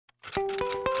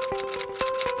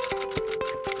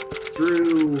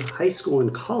Through high school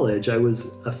and college, I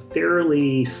was a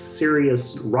fairly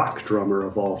serious rock drummer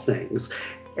of all things.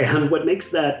 And what makes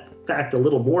that fact a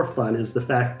little more fun is the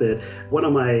fact that one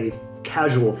of my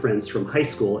casual friends from high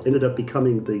school ended up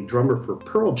becoming the drummer for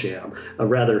Pearl Jam, a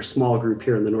rather small group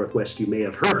here in the Northwest you may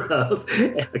have heard of.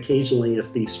 Occasionally,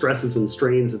 if the stresses and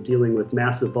strains of dealing with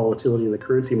massive volatility in the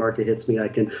currency market hits me, I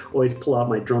can always pull out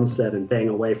my drum set and bang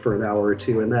away for an hour or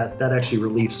two, and that actually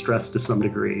relieves stress to some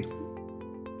degree.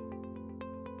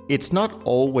 It's not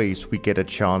always we get a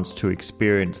chance to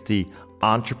experience the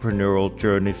entrepreneurial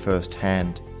journey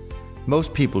firsthand.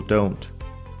 Most people don't.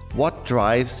 What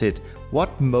drives it?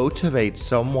 What motivates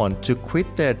someone to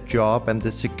quit their job and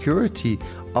the security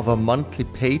of a monthly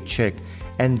paycheck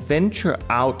and venture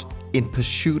out in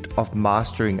pursuit of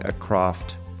mastering a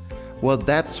craft? Well,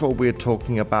 that's what we're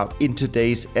talking about in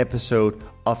today's episode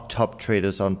of Top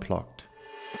Traders Unplugged.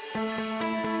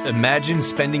 Imagine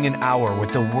spending an hour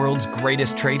with the world's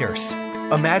greatest traders.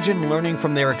 Imagine learning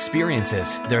from their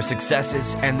experiences, their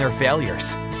successes, and their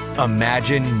failures.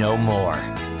 Imagine no more.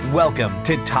 Welcome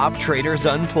to Top Traders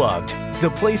Unplugged,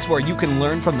 the place where you can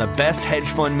learn from the best hedge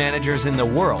fund managers in the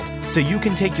world so you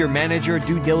can take your manager,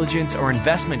 due diligence, or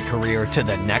investment career to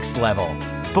the next level.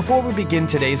 Before we begin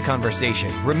today's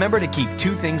conversation, remember to keep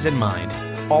two things in mind.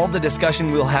 All the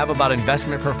discussion we'll have about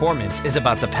investment performance is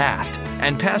about the past,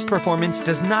 and past performance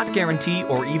does not guarantee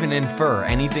or even infer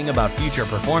anything about future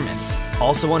performance.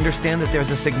 Also understand that there's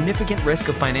a significant risk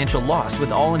of financial loss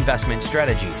with all investment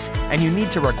strategies, and you need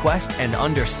to request and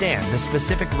understand the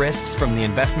specific risks from the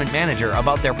investment manager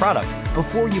about their product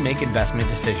before you make investment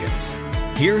decisions.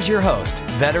 Here's your host,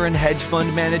 veteran hedge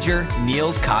fund manager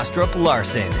Niels Kostrup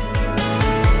Larsen.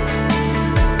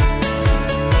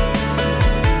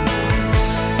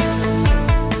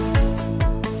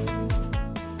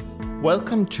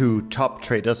 Welcome to Top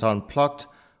Traders Unplugged,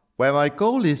 where my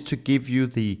goal is to give you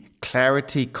the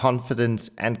clarity,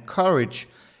 confidence, and courage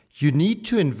you need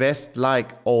to invest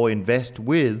like or invest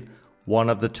with one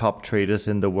of the top traders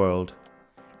in the world.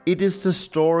 It is the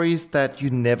stories that you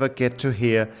never get to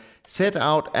hear set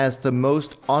out as the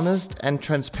most honest and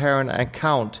transparent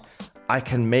account I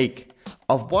can make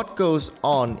of what goes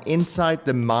on inside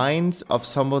the minds of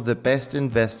some of the best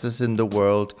investors in the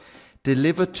world,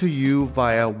 delivered to you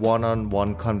via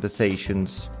one-on-one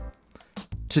conversations.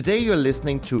 Today you're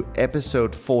listening to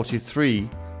episode 43.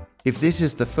 If this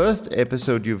is the first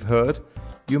episode you've heard,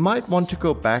 you might want to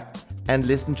go back and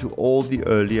listen to all the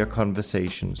earlier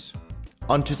conversations.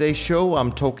 On today's show,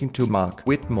 I'm talking to Mark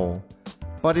Whitmore.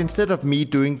 But instead of me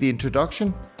doing the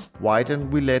introduction, why don't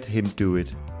we let him do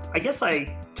it? I guess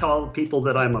I tell people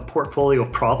that I'm a portfolio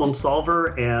problem solver,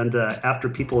 and after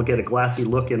people get a glassy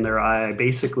look in their eye, I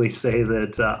basically say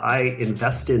that I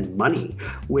invest in money,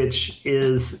 which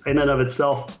is in and of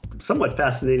itself somewhat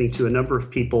fascinating to a number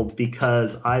of people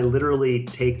because I literally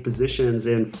take positions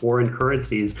in foreign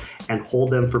currencies and hold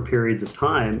them for periods of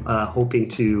time, hoping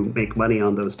to make money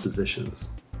on those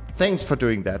positions. Thanks for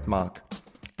doing that, Mark.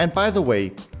 And by the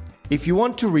way, if you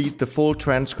want to read the full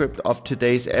transcript of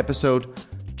today's episode,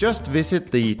 just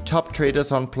visit the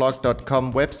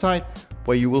toptradersunplugged.com website,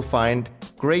 where you will find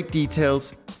great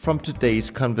details from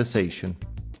today's conversation.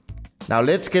 Now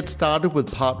let's get started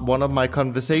with part one of my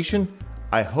conversation.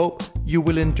 I hope you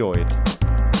will enjoy it.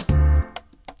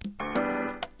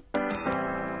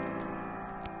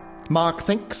 Mark,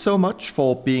 thanks so much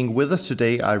for being with us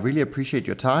today. I really appreciate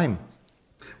your time.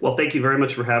 Well, thank you very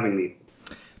much for having me.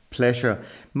 Pleasure.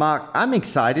 Mark, I'm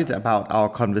excited about our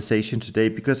conversation today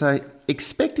because I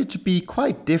expect it to be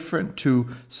quite different to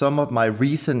some of my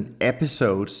recent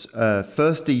episodes.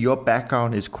 Firstly, your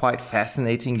background is quite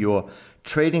fascinating. Your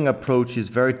trading approach is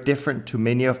very different to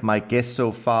many of my guests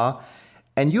so far.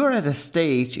 And you're at a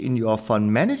stage in your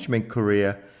fund management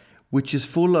career which is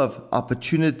full of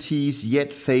opportunities,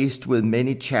 yet faced with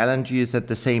many challenges at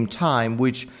the same time,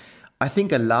 which I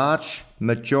think a large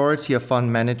majority of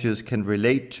fund managers can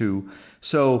relate to.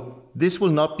 So this will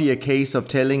not be a case of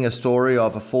telling a story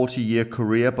of a 40-year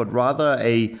career, but rather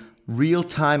a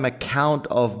real-time account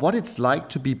of what it's like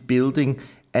to be building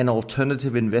an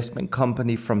alternative investment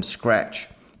company from scratch.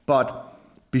 But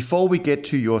before we get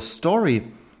to your story,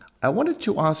 I wanted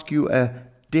to ask you a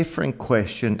different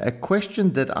question, a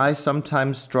question that I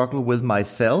sometimes struggle with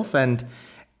myself. And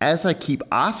as I keep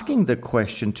asking the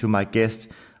question to my guests,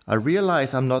 I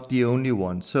realize I'm not the only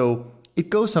one. So it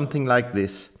goes something like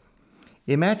this.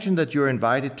 Imagine that you're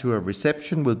invited to a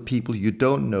reception with people you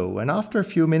don't know, and after a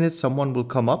few minutes someone will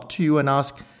come up to you and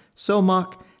ask, "So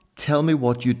Mark, tell me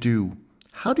what you do."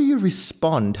 How do you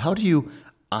respond? How do you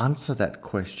answer that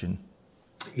question?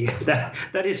 Yeah,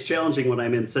 that is challenging when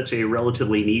I'm in such a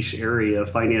relatively niche area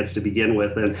of finance to begin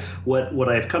with. And what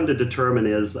I've come to determine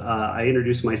is I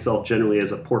introduce myself generally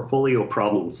as a portfolio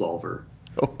problem solver.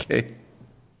 Okay.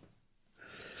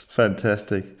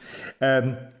 Fantastic.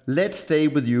 Let's stay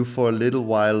with you for a little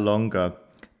while longer.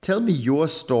 Tell me your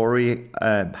story.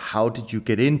 How did you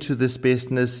get into this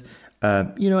business?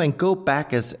 And go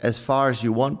back as far as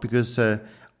you want, because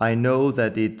I know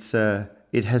that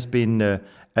it has been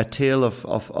a tale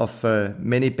of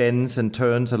many bends and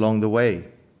turns along the way.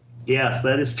 Yes,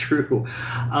 that is true.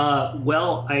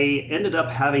 Well, I ended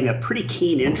up having a pretty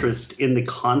keen interest in the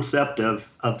concept of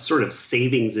sort of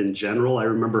savings in general. I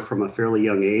remember from a fairly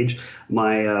young age,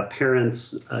 my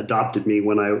parents adopted me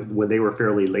when they were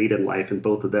fairly late in life, and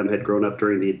both of them had grown up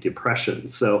during the Depression.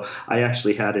 So I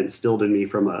actually had instilled in me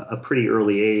from a pretty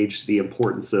early age the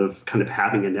importance of kind of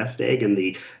having a nest egg and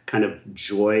the kind of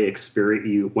joy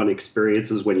one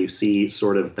experiences when you see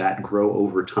sort of that grow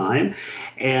over time.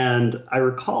 And I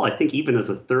recall, I think even as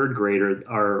a third grader,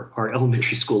 our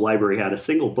elementary school library had a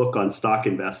single book on stock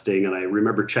investing, and I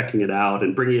remember checking it out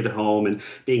and bringing it home and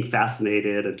being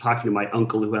fascinated and talking to my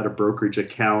uncle who had a brokerage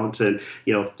account and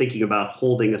thinking about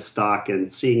holding a stock and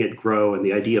seeing it grow, and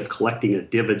the idea of collecting a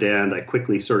dividend. I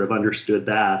quickly sort of understood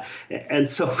that. And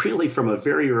so really from a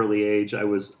very early age, I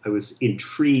was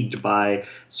intrigued by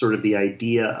sort of the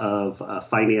idea of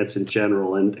finance in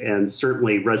general, and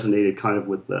certainly resonated kind of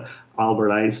with the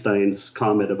Albert Einstein's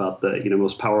comment about the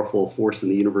most powerful force in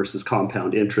the universe is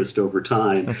compound interest over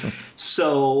time.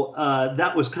 So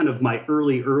that was kind of my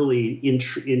early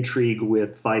intrigue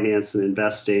with finance and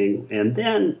investing. And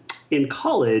then in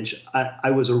college,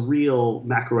 I was a real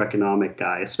macroeconomic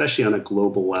guy, especially on a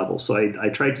global level. So I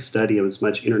tried to study as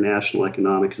much international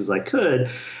economics as I could.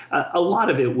 A lot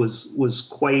of it was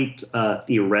quite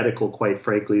theoretical, quite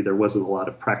frankly. There wasn't a lot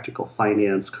of practical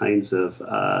finance kinds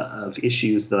of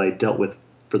issues that I dealt with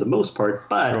for the most part.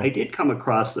 But sure. I did come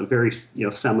across a very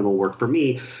seminal work for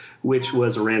me, which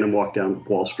was A Random Walk Down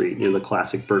Wall Street, the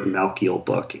classic Burton Malkiel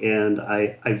book. And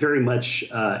I very much,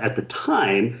 at the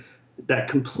time, that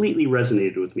completely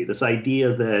resonated with me. This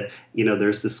idea that,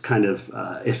 there's this kind of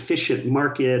efficient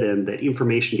market and that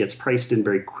information gets priced in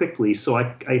very quickly. So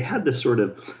I had this sort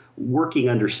of working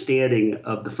understanding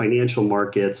of the financial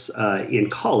markets in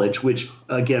college, which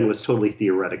again was totally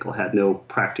theoretical, had no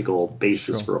practical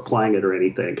basis Sure. for applying it or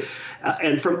anything.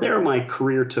 And from there, my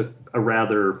career took a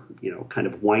rather, kind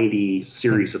of windy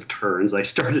series of turns. I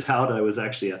started out, I was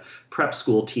actually a prep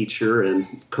school teacher and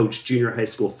coached junior high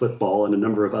school football and a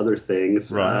number of other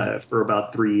things Right. for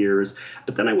about 3 years.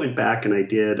 But then I went back and I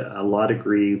did a law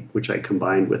degree, which I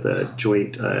combined with a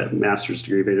joint master's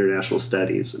degree of international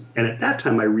studies. And at that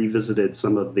time, I revisited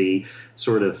some of the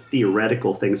sort of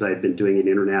theoretical things I had been doing in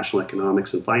international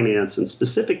economics and finance, and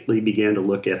specifically began to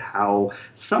look at how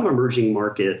some emerging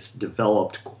markets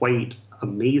developed quite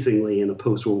amazingly in the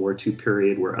post-World War II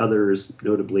period, where others,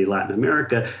 notably Latin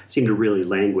America, seemed to really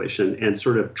languish, and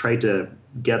sort of tried to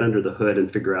get under the hood and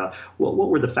figure out what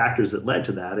were the factors that led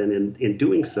to that. And in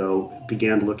doing so,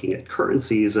 began looking at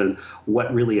currencies and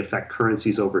what really affect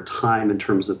currencies over time in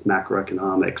terms of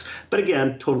macroeconomics. But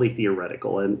again, totally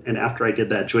theoretical. And after I did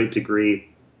that joint degree,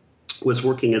 was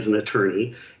working as an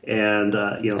attorney. And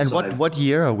And so what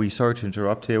year are we? Sorry to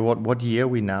interrupt here. What year are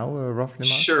we now, roughly?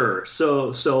 Mark? Sure.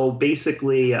 So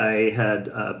basically, I had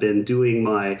been doing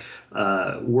my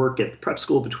work at the prep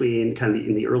school between kind of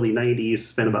in the early 90s.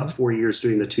 Spent about 4 years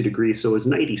doing the 2 degrees. So it was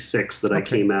 96 that I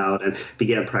came out and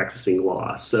began practicing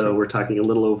law. So Sure. we're talking a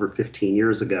little over 15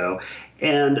 years ago.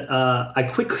 And I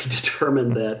quickly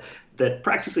determined that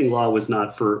practicing law was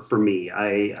not for me.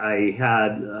 I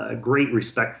had great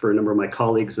respect for a number of my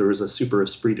colleagues. There was a super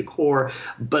esprit de corps,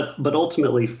 but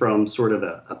ultimately from sort of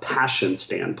a passion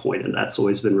standpoint, and that's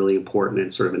always been really important,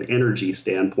 and sort of an energy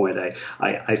standpoint,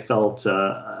 I felt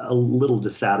a little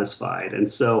dissatisfied. And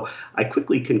so I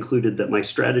quickly concluded that my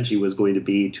strategy was going to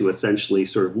be to essentially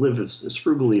sort of live as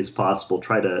frugally as possible,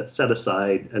 try to set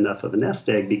aside enough of a nest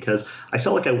egg, because I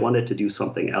felt like I wanted to do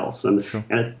something else.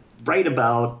 And right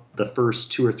about the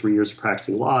first 2 or 3 years of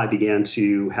practicing law, I began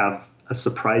to have a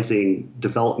surprising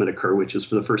development occur, which is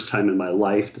for the first time in my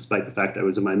life, despite the fact I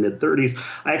was in my mid-30s,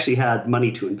 I actually had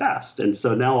money to invest. And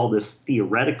so now all this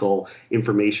theoretical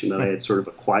information that I had sort of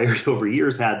acquired over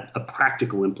years had a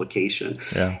practical implication.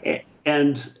 Yeah.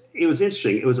 And it was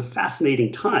interesting. It was a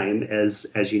fascinating time, as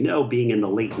you know, being in the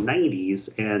late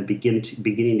 90s and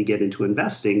beginning to get into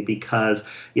investing, because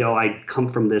I come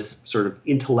from this sort of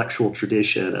intellectual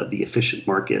tradition of the efficient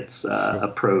markets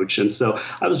approach, and so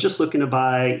I was just looking to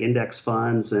buy index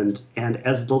funds, and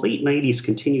as the late 90s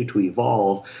continued to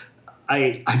evolve,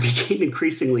 I became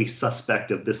increasingly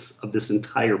suspect of this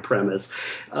entire premise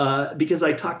because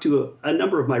I talked to a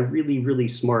number of my really, really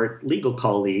smart legal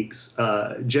colleagues,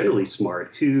 generally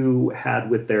smart, who had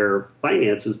with their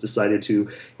finances decided to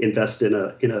invest in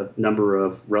a number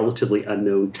of relatively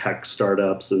unknown tech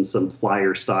startups and some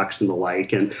flyer stocks and the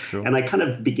like. And I kind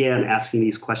of began asking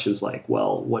these questions like,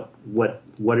 well,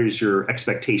 what is your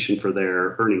expectation for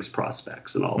their earnings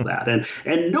prospects and all that?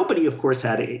 And nobody, of course,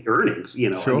 had earnings. I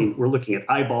mean, we're looking at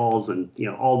eyeballs, and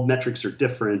all metrics are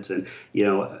different. And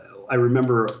I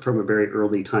remember from a very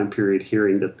early time period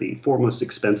hearing that the four most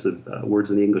expensive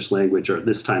words in the English language are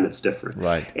 "this time it's different."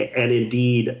 Right. And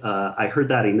indeed, I heard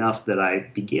that enough that I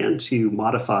began to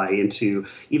modify into,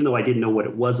 even though I didn't know what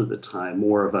it was at the time,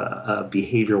 more of a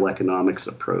behavioral economics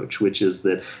approach, which is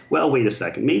that, well, wait a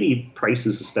second, maybe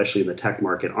prices, especially in the tech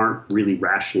market, aren't really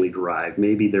rationally derived.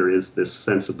 Maybe there is this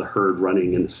sense of the herd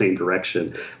running in the same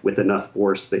direction with enough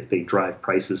force that they drive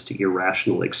prices to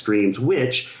irrational extremes,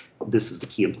 which, this is the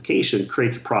key implication,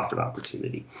 creates a profit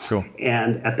opportunity. Sure.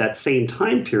 And at that same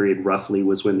time period, roughly,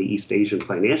 was when the East Asian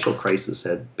financial crisis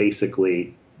had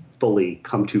basically fully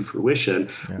come to fruition,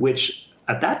 which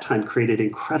at that time created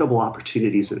incredible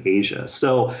opportunities in Asia.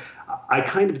 So I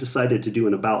kind of decided to do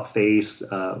an about face.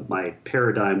 My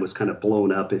paradigm was kind of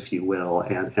blown up, if you will.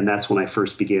 And that's when I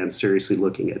first began seriously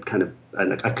looking at kind of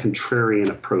a contrarian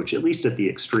approach, at least at the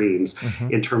extremes,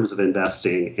 in terms of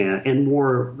investing, and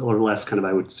more or less kind of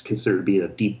I would consider to be a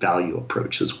deep value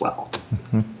approach as well.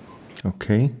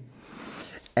 Okay.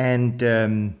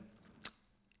 And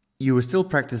you were still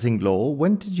practicing law.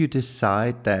 When did you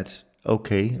decide that,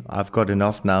 okay, I've got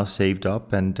enough now saved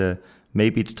up, and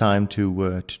maybe it's time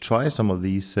to try some of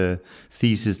these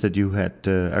theses that you had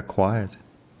acquired?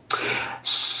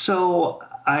 So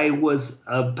I was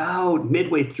about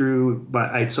midway through,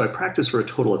 so I practiced for a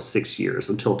total of 6 years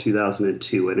until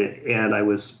 2002, and I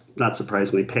was, not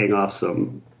surprisingly, paying off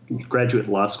some graduate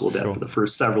law school debt for the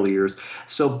first several years.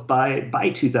 So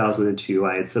by 2002,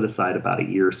 I had set aside about a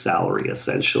year's salary,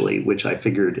 essentially, which I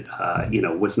figured,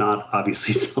 was not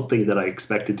obviously something that I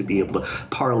expected to be able to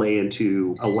parlay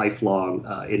into a lifelong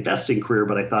investing career,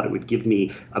 but I thought it would give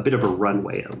me a bit of a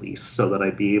runway, at least, so that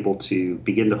I'd be able to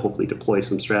begin to hopefully deploy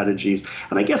some strategies.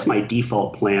 And I guess my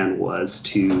default plan was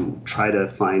to try to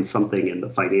find something in the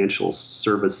financial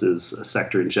services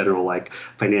sector in general, like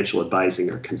financial advising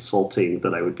or consulting,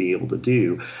 that I would be able to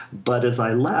do. But as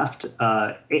I left,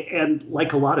 and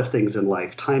like a lot of things in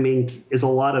life, timing is a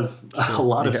lot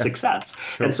of success.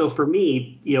 Sure. And so for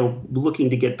me, looking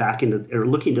to get back into, or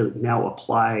looking to now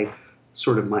apply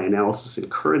sort of my analysis in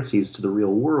currencies to the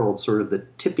real world, sort of the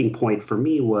tipping point for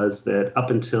me was that up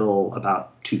until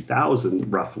about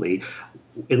 2000, roughly,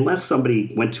 unless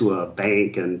somebody went to a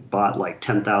bank and bought like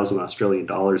 10,000 Australian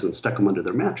dollars and stuck them under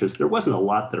their mattress, there wasn't a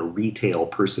lot that a retail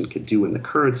person could do in the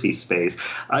currency space.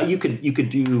 You could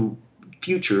do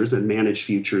futures and manage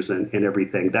futures and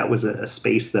everything. That was a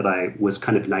space that I was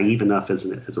kind of naive enough as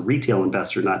a retail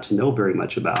investor not to know very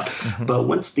much about. But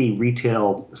once the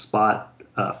retail spot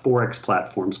Forex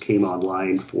platforms came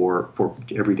online for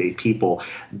everyday people,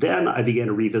 then I began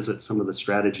to revisit some of the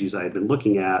strategies I had been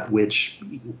looking at, which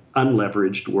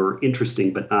unleveraged were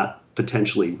interesting but not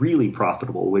potentially really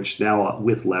profitable, which now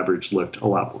with leverage looked a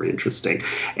lot more interesting.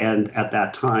 And at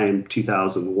that time,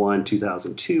 2001,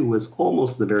 2002 was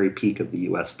almost the very peak of the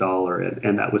US dollar.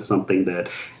 And that was something that,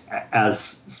 as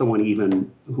someone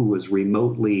even who was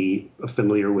remotely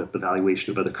familiar with the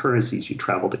valuation of other currencies, you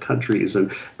travel to countries and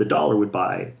the dollar would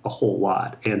buy a whole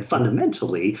lot. And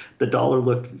fundamentally, the dollar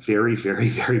looked very, very,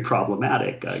 very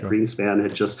problematic. Greenspan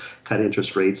had just cut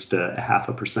interest rates to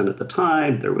 0.5% at the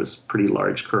time. There was pretty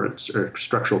large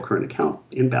structural current account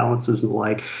imbalances and the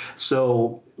like.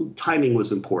 So timing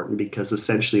was important because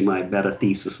essentially my meta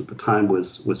thesis at the time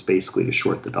was basically to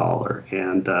short the dollar.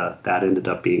 And that ended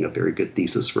up being a very good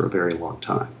thesis for a very long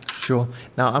time. Sure.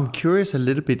 Now, I'm curious a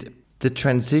little bit, the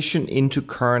transition into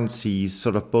currencies,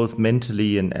 sort of both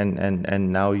mentally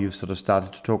and now you've sort of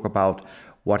started to talk about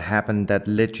what happened that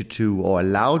led you to or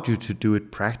allowed you to do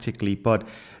it practically. But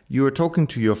you were talking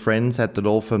to your friends at the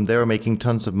law firm. They were making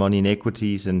tons of money in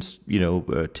equities and,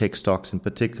 tech stocks in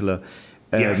particular.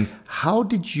 Yes. How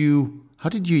did you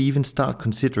even start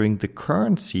considering the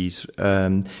currencies?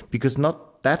 Because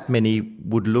not that many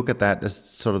would look at that as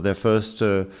sort of their first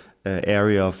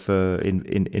area of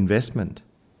investment.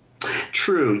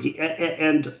 True,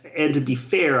 and to be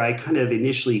fair, I kind of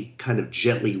initially kind of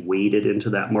gently waded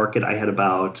into that market. I had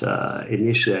about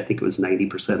initially, I think it was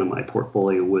 90% of my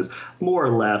portfolio was more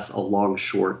or less a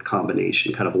long-short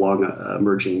combination, kind of long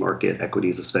emerging market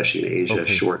equities, especially in Asia,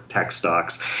 short tech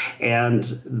stocks, and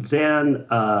then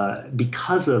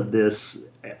because of this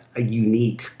a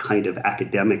unique kind of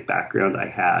academic background I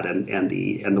had and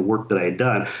the work that I had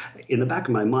done, in the back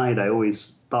of my mind, I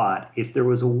always thought if there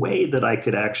was a way that I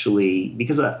could actually,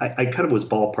 because I kind of was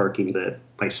ballparking that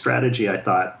my strategy, I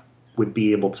thought, would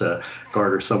be able to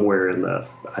garner somewhere in the,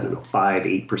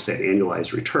 5-8%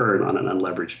 annualized return on an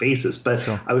unleveraged basis. But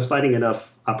sure. I was finding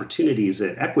enough opportunities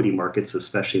in equity markets,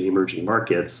 especially in the emerging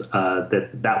markets,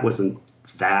 that wasn't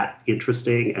that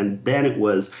interesting. And then it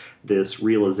was this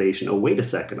realization, oh, wait a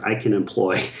second, I can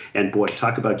employ, and boy,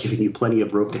 talk about giving you plenty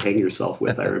of rope to hang yourself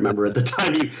with. I remember at the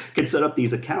time you could set up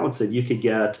these accounts and you could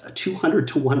get a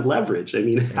 200-to-1 leverage. I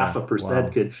mean,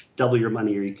 0.5% could double your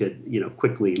money, or you could,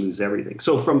 quickly lose everything.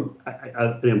 So from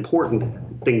an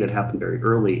important thing that happened very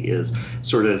early is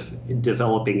sort of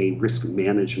developing a risk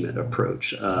management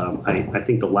approach. I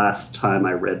think the last time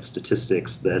I read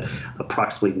statistics that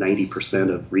approximately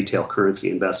 90% of retail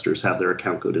currency investors have their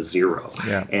account go to zero.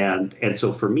 Yeah. And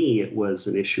so for me, it was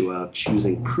an issue of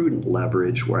choosing prudent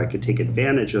leverage where I could take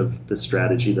advantage of the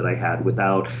strategy that I had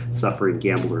without suffering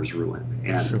gambler's ruin.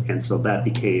 And so that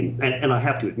became, and I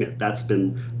have to admit, that's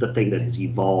been the thing that has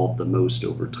evolved the most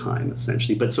over time,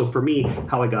 essentially. But so for me,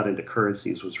 how I got into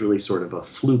currencies was really sort of a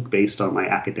fluke based on my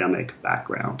academic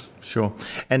background. Sure.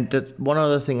 And one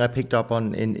other thing I picked up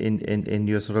on in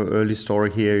your sort of early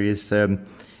story here is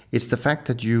it's the fact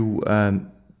that you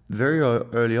very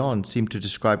early on seem to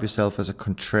describe yourself as a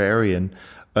contrarian.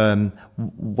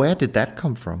 Where did that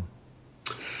come from?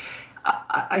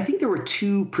 I think there were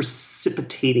two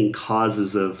precipitating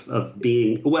causes of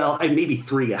being, well, maybe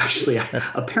three actually.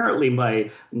 Apparently my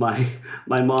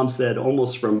mom said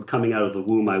almost from coming out of the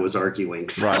womb I was arguing.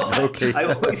 So right. Okay. I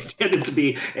always tended to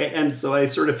be, and so I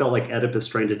sort of felt like Oedipus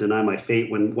trying to deny my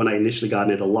fate when I initially got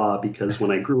into law, because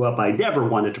when I grew up I never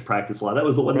wanted to practice law. That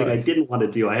was the one thing I didn't want to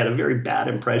do. I had a very bad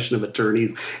impression of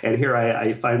attorneys, and here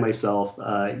I find myself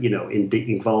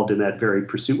involved in that very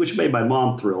pursuit, which made my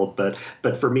mom thrilled, but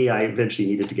for me I eventually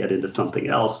needed to get into something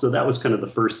else. So that was kind of the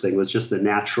first thing, was just the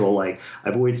natural, like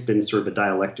I've always been sort of a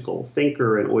dialectical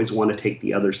thinker and always want to take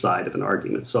the other side of an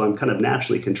argument. So I'm kind of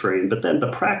naturally contrarian. But then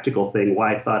the practical thing,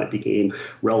 why I thought it became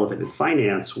relevant in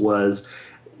finance was,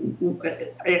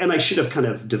 and I should have kind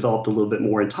of developed a little bit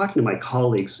more in talking to my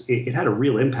colleagues, it had a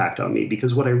real impact on me,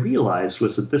 because what I realized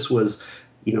was that this was,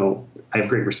 I have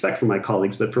great respect for my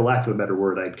colleagues, but for lack of a better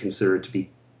word, I'd consider it to be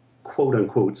quote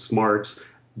unquote smart,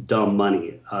 dumb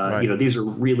money. Right. These are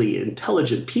really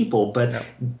intelligent people, but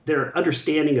their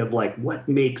understanding of like what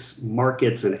makes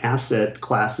markets and asset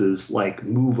classes like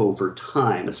move over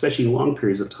time, especially long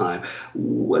periods of time,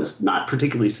 was not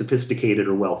particularly sophisticated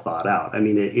or well thought out. I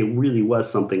mean, it really was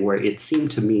something where it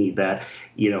seemed to me that,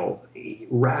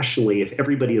 rationally, if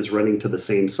everybody is running to the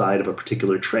same side of a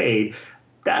particular trade,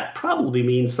 that probably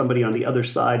means somebody on the other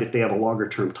side, if they have a longer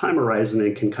term time horizon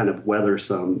and can kind of weather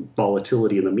some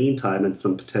volatility in the meantime and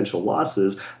some potential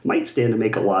losses, might stand to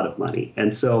make a lot of money.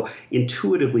 And so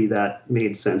intuitively that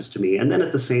made sense to me. And then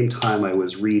at the same time, I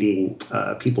was reading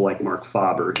people like Mark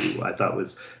Faber, who I thought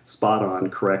was spot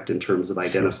on correct in terms of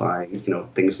identifying,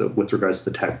 things that with regards to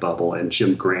the tech bubble. And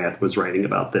Jim Grant was writing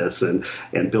about this, and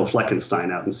Bill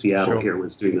Fleckenstein out in Seattle here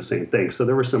was doing the same thing. So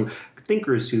there were some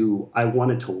thinkers who I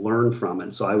wanted to learn from.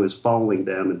 And so I was following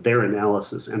them and their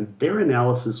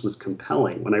analysis was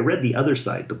compelling. When I read the other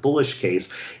side, the bullish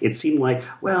case, it seemed like,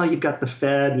 well, you've got the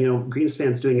Fed,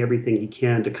 Greenspan's doing everything he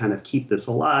can to kind of keep this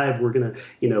alive. We're going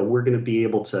to be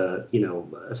able to,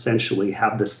 essentially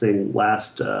have this thing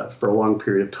last for a long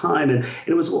period of time. And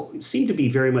it seemed to be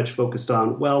very much focused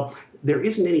on, well, there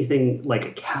isn't anything like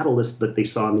a catalyst that they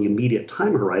saw in the immediate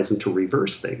time horizon to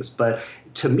reverse things. But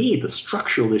to me, the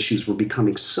structural issues were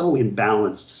becoming so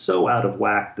imbalanced, so out of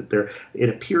whack, that it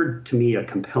appeared to me a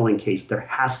compelling case. There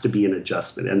has to be an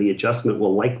adjustment, and the adjustment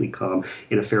will likely come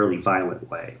in a fairly violent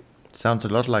way. Sounds a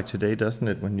lot like today, doesn't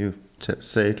it, when you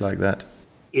say it like that?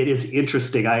 It is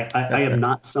interesting. I am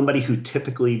not somebody who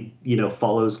typically,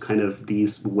 follows kind of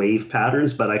these wave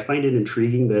patterns, but I find it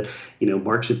intriguing that,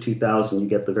 March of 2000, you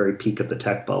get the very peak of the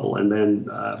tech bubble. And then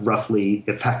roughly,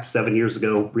 in fact, 7 years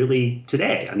ago, really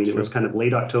today, I mean, it was kind of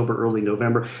late October, early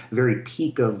November, very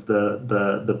peak of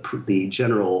the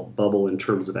general bubble in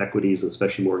terms of equities,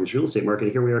 especially mortgage real estate market.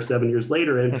 Here we are 7 years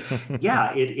later. And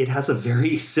yeah, it has a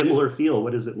very similar feel.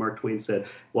 What is it Mark Twain said?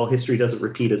 Well, history doesn't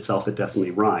repeat itself. It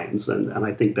definitely rhymes. And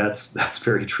I think that's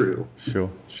very true.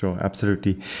 Sure,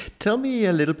 absolutely. Tell me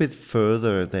a little bit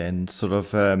further then, sort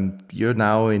of, you're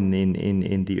now in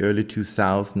the early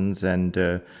 2000s, and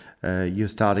you're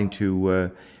starting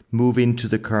to move into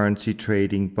the currency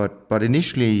trading, but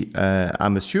initially,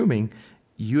 I'm assuming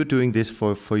you're doing this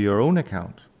for your own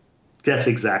account. That's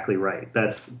exactly right.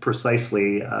 That's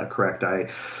precisely correct. I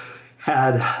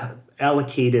had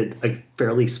allocated a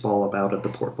fairly small amount of the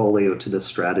portfolio to this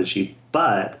strategy,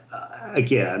 but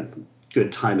again,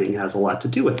 good timing has a lot to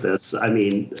do with this. I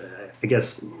mean, I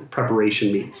guess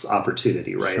preparation meets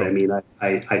opportunity, right? Sure. I mean,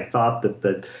 I thought that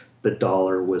the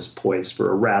dollar was poised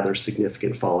for a rather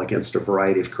significant fall against a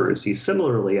variety of currencies.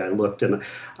 Similarly, I looked and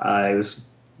I was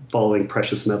following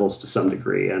precious metals to some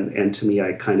degree, and to me,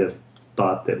 I kind of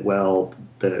thought that, well,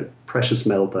 the precious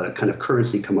metal, the kind of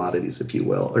currency commodities, if you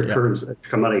will, or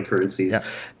commodity currencies,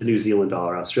 the New Zealand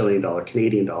dollar, Australian dollar,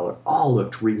 Canadian dollar, all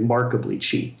looked remarkably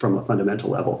cheap from a fundamental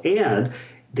level. And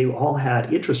they all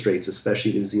had interest rates,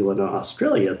 especially New Zealand and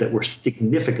Australia, that were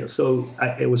significant. So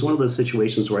it was one of those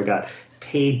situations where I got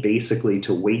paid basically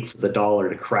to wait for the dollar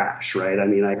to crash, right? I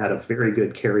mean, I had a very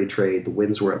good carry trade. The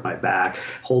winds were at my back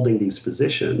holding these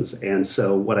positions. And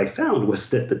so what I found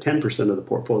was that the 10% of the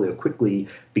portfolio quickly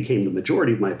became the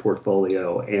majority of my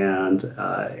portfolio.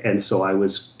 And so I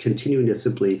was continuing to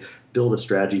simply build a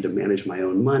strategy to manage my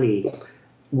own money,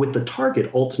 with the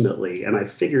target ultimately, and I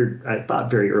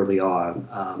thought very early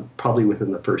on, probably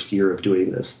within the first year of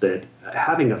doing this, that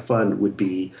having a fund would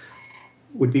be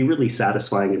really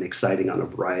satisfying and exciting on a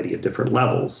variety of different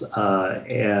levels.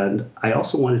 And I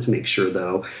also wanted to make sure,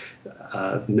 though,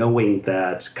 knowing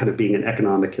that, kind of being an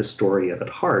economic historian at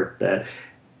heart, that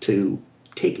to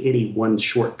take any one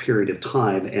short period of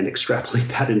time and extrapolate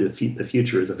that into the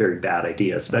future is a very bad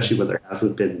idea, especially when there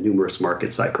hasn't been numerous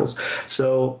market cycles.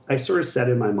 So I sort of set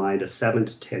in my mind a 7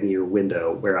 to 10 year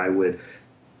window where I would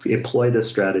employ this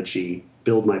strategy,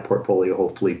 build my portfolio,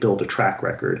 hopefully build a track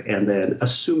record, and then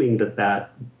assuming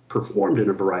that performed in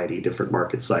a variety of different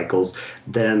market cycles,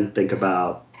 then think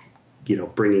about,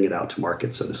 bringing it out to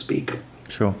market, so to speak.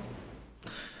 Sure.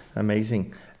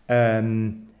 Amazing.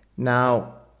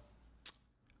 Now,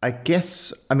 I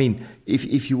guess,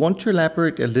 if you want to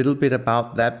elaborate a little bit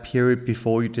about that period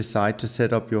before you decide to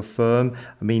set up your firm,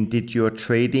 did your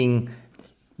trading,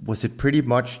 was it pretty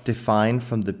much defined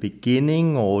from the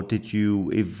beginning, or did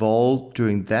you evolve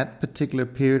during that particular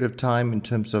period of time in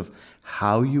terms of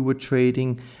how you were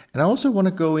trading? And I also want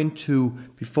to go into,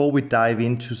 before we dive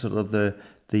into sort of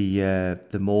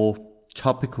the more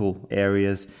topical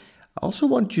areas, I also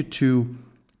want you to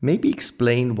maybe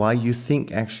explain why you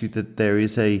think actually that there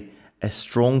is a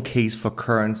strong case for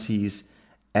currencies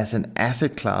as an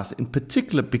asset class, in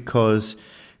particular because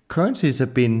currencies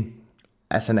have been,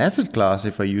 as an asset class,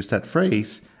 if I use that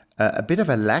phrase, a bit of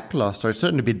a lackluster. It's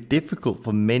certainly been difficult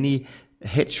for many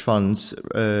hedge funds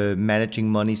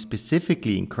managing money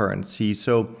specifically in currency.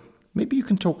 So maybe you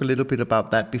can talk a little bit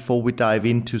about that before we dive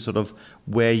into sort of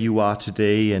where you are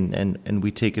today and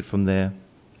we take it from there.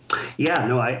 Yeah,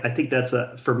 no, I think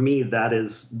for me, that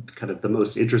is kind of the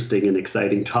most interesting and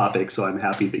exciting topic. So I'm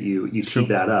happy that you teed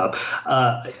that up.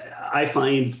 I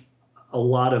find a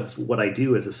lot of what I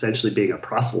do is essentially being a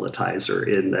proselytizer,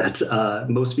 in that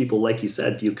most people, like you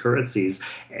said, view currencies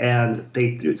and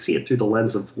they see it through the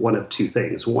lens of one of two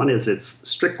things. One is it's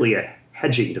strictly a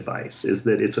hedging device, is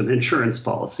that it's an insurance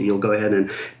policy. You'll go ahead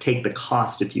and take the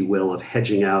cost, if you will, of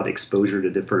hedging out exposure to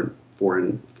different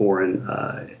foreign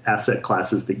asset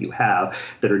classes that you have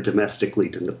that are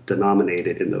domestically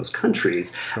denominated in those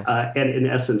countries. Sure. And in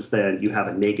essence, then you have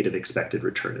a negative expected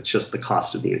return. It's just the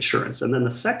cost of the insurance. And then the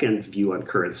second view on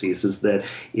currencies is that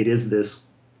it is this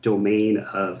domain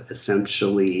of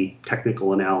essentially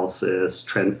technical analysis,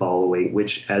 trend following,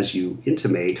 which, as you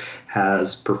intimate,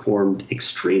 has performed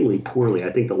extremely poorly.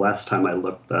 I think the last time I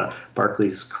looked, the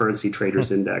Barclays Currency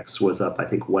Traders Index was up, I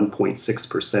think,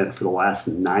 1.6% for the last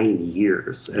 9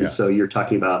 years. And so you're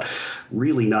talking about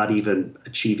really not even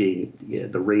achieving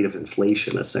the rate of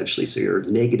inflation, essentially. So you're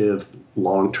negative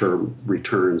long-term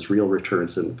returns, real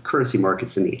returns in currency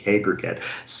markets in the aggregate.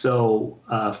 So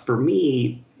for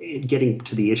me, getting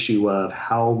to the issue of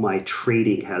how my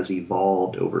trading has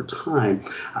evolved over time,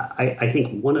 I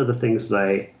think one of the things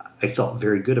that I felt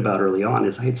very good about early on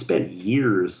is I had spent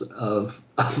years of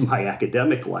my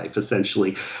academic life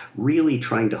essentially really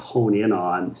trying to hone in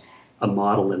on a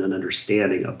model and an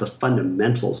understanding of the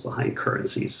fundamentals behind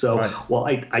currencies. So while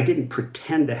I didn't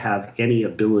pretend to have any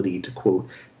ability to, quote,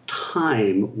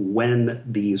 time when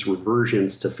these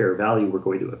reversions to fair value were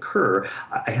going to occur,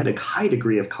 I had a high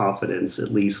degree of confidence,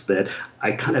 at least, that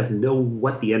I kind of know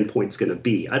what the endpoint's going to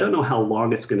be. I don't know how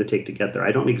long it's going to take to get there.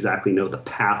 I don't exactly know the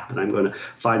path that I'm going to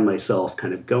find myself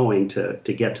kind of going to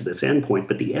get to this endpoint,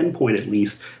 but the endpoint, at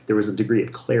least, there was a degree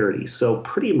of clarity. So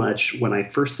pretty much when I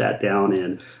first sat down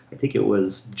in, I think it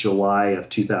was July of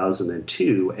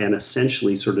 2002, and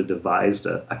essentially sort of devised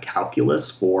a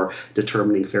calculus for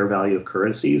determining fair value of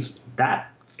currencies,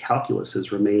 that calculus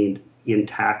has remained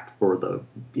intact for the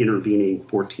intervening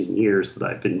 14 years that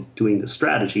I've been doing this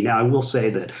strategy. Now, I will say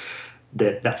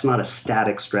that's not a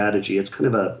static strategy. It's kind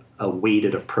of a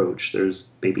weighted approach. There's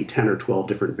maybe 10 or 12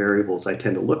 different variables I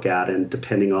tend to look at, and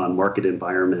depending on market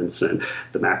environments and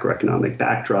the macroeconomic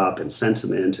backdrop and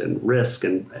sentiment and risk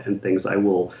and things, I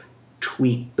will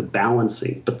tweak the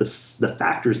balancing. But the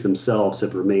factors themselves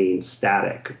have remained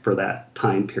static for that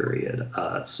time period.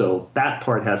 So that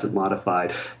part hasn't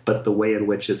modified, but the way in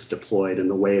which it's deployed and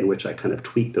the way in which I kind of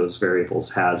tweak those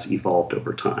variables has evolved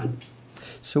over time.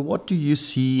 So what do you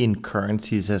see in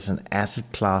currencies as an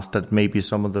asset class that maybe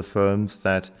some of the firms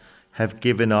that have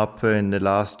given up in the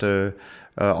last, or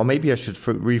maybe I should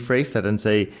rephrase that and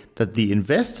say that the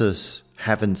investors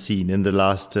haven't seen in the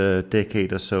last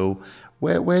decade or so?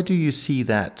 Where do you see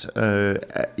that,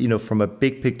 from a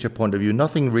big picture point of view?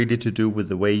 Nothing really to do with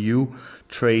the way you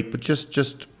trade, but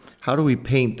just how do we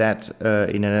paint that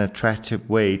in an attractive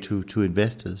way to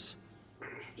investors?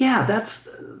 Yeah,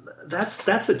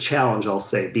 that's a challenge, I'll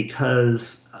say,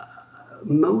 because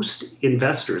most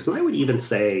investors, and I would even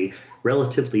say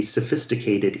relatively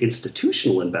sophisticated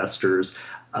institutional investors,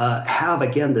 have,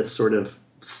 again, this sort of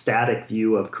static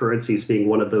view of currencies being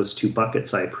one of those two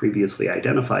buckets I previously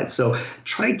identified. So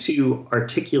try to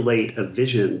articulate a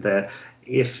vision that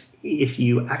if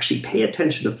you actually pay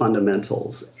attention to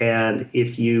fundamentals, and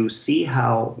if you see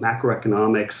how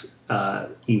macroeconomics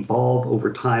evolve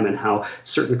over time and how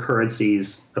certain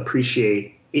currencies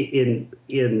appreciate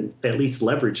in at least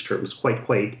leverage terms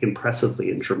quite impressively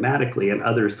and dramatically, and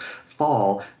others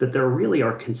fall, that there really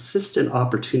are consistent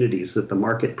opportunities that the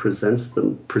market presents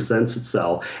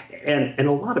itself. And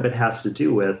a lot of it has to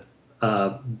do with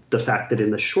the fact that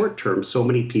in the short term, so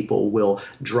many people will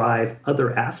drive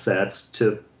other assets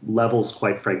to levels,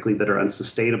 quite frankly, that are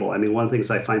unsustainable. I mean, one of the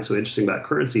things I find so interesting about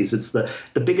currencies, it's the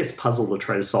biggest puzzle to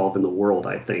try to solve in the world,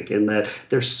 I think, in that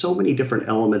there's so many different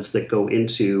elements that go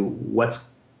into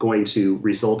what's going to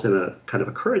result in a kind of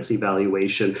a currency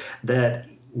valuation that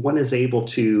one is able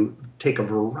to take a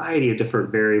variety of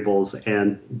different variables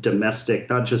and domestic,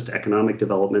 not just economic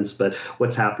developments, but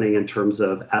what's happening in terms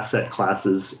of asset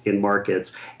classes in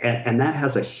markets. And that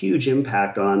has a huge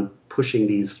impact on pushing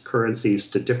these currencies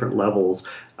to different levels,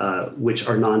 which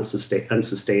are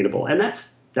unsustainable. And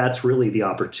that's really the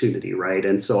opportunity, right?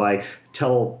 And so I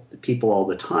tell people all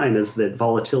the time is that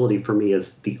volatility for me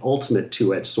is the ultimate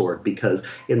two-edged sword, because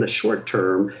in the short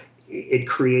term, it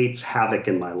creates havoc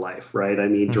in my life, right? I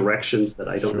mean, directions that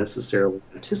I don't necessarily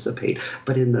anticipate.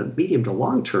 But in the medium to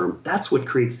long term, that's what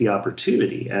creates the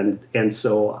opportunity. And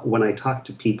so when I talk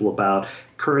to people about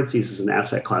currencies as an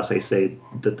asset class, I say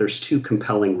that there's two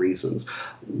compelling reasons,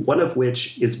 one of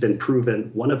which has been proven,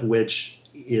 one of which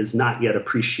is not yet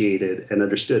appreciated and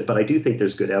understood, but I do think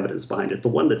there's good evidence behind it. The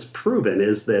one that's proven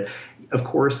is that, of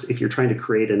course, if you're trying to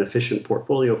create an efficient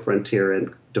portfolio frontier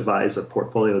and devise a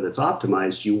portfolio that's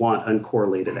optimized, you want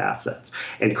uncorrelated assets.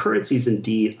 And currencies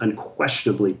indeed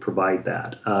unquestionably provide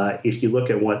that. If you look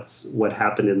at what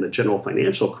happened in the general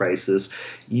financial crisis,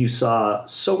 you saw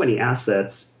so many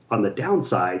assets on the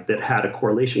downside that had a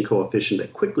correlation coefficient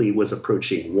that quickly was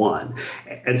approaching 1.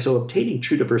 And so obtaining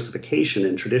true diversification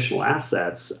in traditional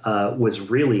assets was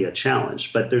really a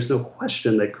challenge. But there's no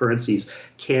question that currencies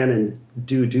can and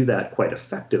do that quite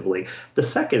effectively. The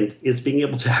second is being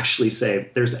able to actually say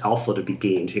there's alpha to be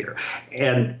gained here.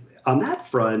 And on that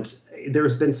front,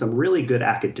 there's been some really good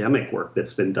academic work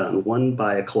that's been done, one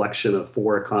by a collection of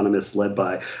 4 economists led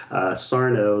by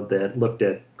Sarno that looked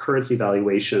at currency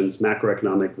valuations,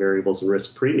 macroeconomic variables, and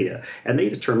risk premia. And they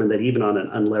determined that even on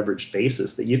an unleveraged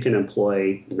basis, that you can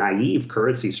employ naive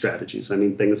currency strategies. I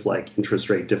mean, things like interest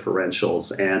rate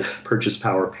differentials and purchase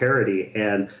power parity,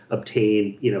 and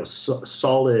obtain,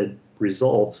 solid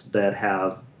results that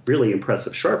have really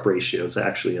impressive Sharpe ratios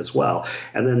actually as well.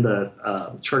 And then the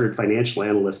Chartered Financial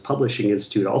Analyst Publishing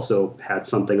Institute also had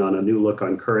something on a new look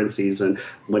on currencies and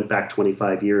went back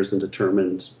 25 years and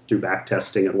determined through back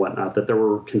testing and whatnot that there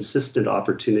were consistent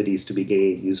opportunities to be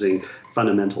gained using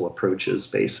fundamental approaches,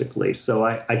 basically. So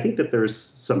I think that there's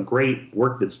some great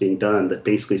work that's being done that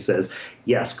basically says,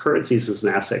 yes, currencies as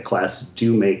an asset class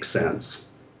do make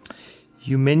sense.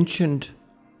 You mentioned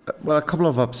Well, a couple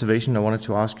of observations I wanted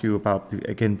to ask you about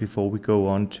again before we go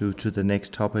on to the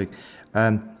next topic.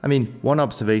 One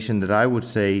observation that I would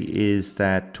say is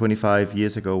that 25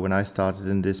 years ago when I started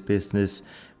in this business,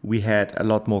 we had a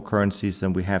lot more currencies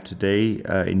than we have today,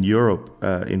 in Europe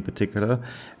in particular.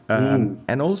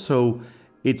 And also,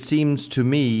 it seems to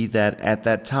me that at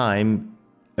that time,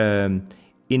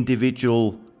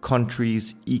 individual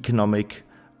countries' economic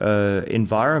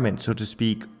environment, so to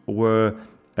speak, were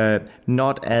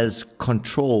not as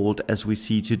controlled as we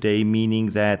see today, meaning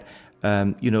that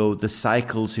the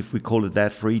cycles, if we call it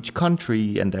that, for each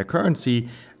country and their currency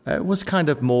was kind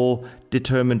of more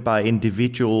determined by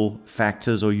individual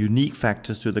factors or unique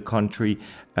factors to the country,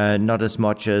 not as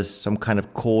much as some kind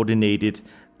of coordinated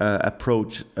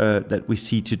approach that we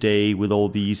see today with all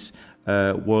these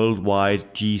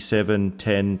worldwide G7,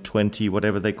 10, 20,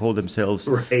 whatever they call themselves.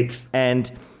 Right.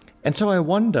 And so I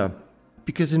wonder,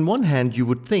 because in one hand you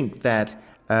would think that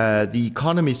the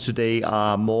economies today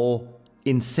are more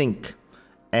in sync,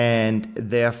 and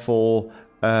therefore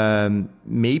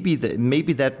maybe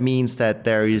that means that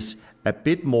there is a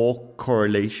bit more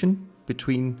correlation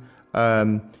between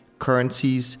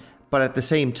currencies, but at the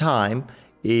same time,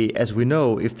 as we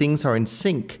know, if things are in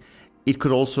sync, it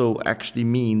could also actually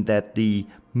mean that the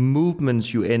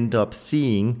movements you end up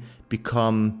seeing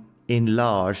become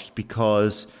enlarged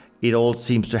because it all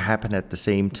seems to happen at the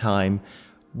same time.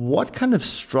 What kind of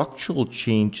structural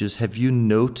changes have you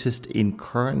noticed in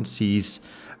currencies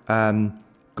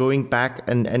going back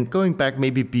and going back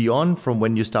maybe beyond from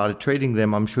when you started trading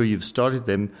them? I'm sure you've studied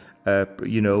them,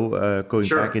 going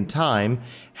Sure. back in time.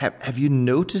 Have you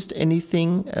noticed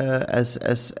anything as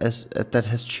that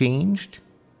has changed?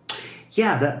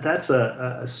 Yeah, that's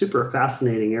a super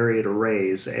fascinating area to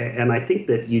raise. And I think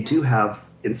that you do have,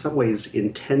 in some ways,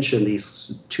 in tension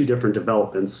these two different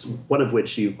developments, one of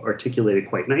which you've articulated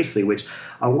quite nicely, which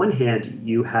on one hand,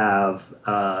 you have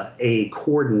a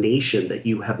coordination that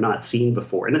you have not seen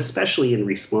before, and especially in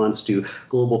response to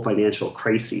global financial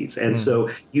crises. And so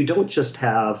you don't just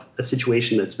have a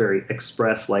situation that's very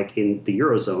express, like in the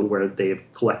Eurozone, where they've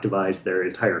collectivized their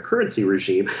entire currency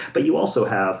regime, but you also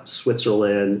have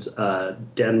Switzerland,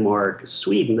 Denmark,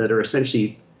 Sweden, that are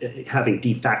essentially having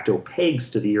de facto pegs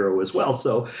to the euro as well.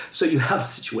 So you have a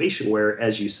situation where,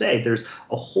 as you say, there's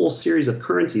a whole series of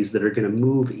currencies that are going to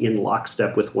move in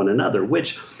lockstep with one another,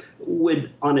 which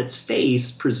would, on its face,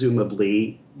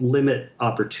 presumably limit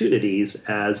opportunities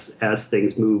as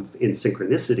things move in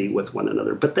synchronicity with one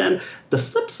another. But then the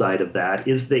flip side of that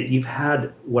is that you've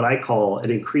had what I call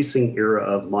an increasing era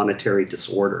of monetary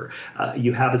disorder.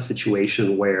 You have a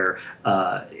situation where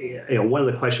one of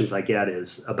the questions I get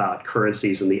is about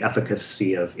currencies and the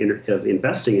efficacy of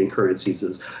investing in currencies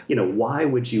is, why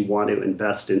would you want to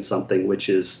invest in something which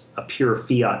is a pure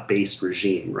fiat-based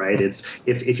regime, right? It's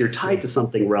if you're tied to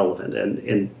something relevant,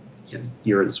 and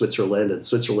you're in Switzerland, and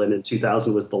Switzerland in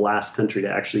 2000 was the last country to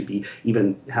actually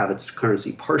even have its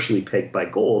currency partially pegged by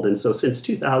gold. And so since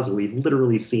 2000, we've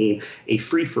literally seen a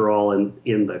free-for-all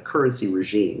in the currency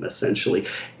regime, essentially.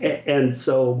 And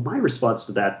so my response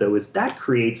to that, though, is that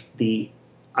creates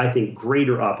I think,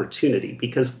 greater opportunity,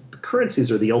 because currencies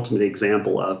are the ultimate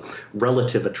example of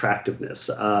relative attractiveness.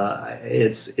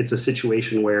 It's a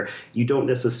situation where you don't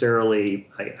necessarily,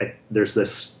 there's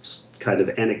this kind of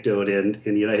anecdote in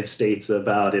the United States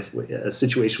about if a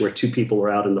situation where two people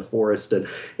are out in the forest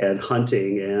and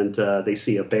hunting, and they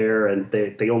see a bear, and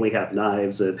they only have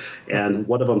knives, and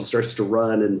one of them starts to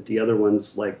run, and the other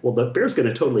one's like, well, the bear's going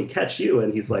to totally catch you,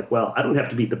 and he's like, well, I don't have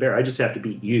to beat the bear, I just have to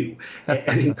beat you.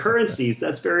 And in currencies,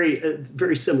 that's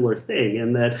very similar thing,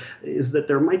 and that is that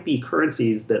there might be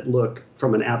currencies that look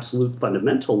from an absolute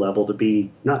fundamental level to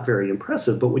be not very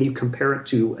impressive, but when you compare it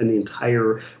to an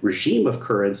entire regime of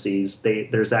currencies,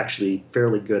 there's actually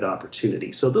fairly good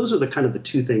opportunity. So those are the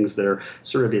two things that are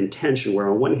sort of in tension, where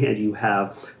on one hand you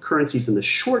have currencies in the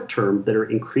short term that are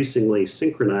increasingly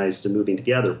synchronized and moving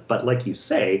together. But like you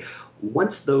say,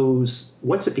 once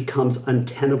it becomes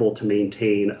untenable to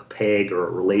maintain a peg or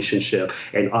a relationship,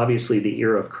 and obviously the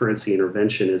era of currency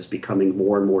intervention is becoming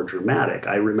more and more dramatic.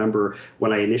 I remember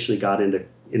when I initially got into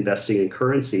investing in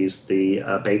currencies, the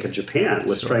Bank of Japan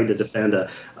was trying to defend a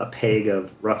peg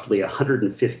of roughly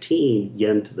 115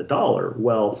 yen to the dollar.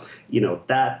 Well,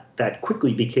 that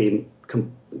quickly became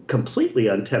completely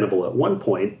untenable at one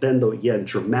point. Then the yen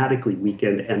dramatically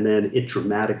weakened, and then it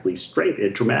dramatically strengthened.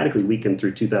 It dramatically weakened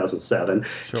through 2007.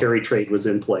 Sure. Carry trade was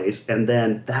in place, and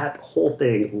then that whole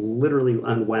thing literally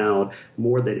unwound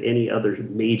more than any other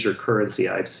major currency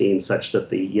I've seen, such that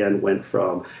the yen went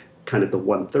from kind of the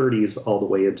 130s all the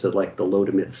way into like the low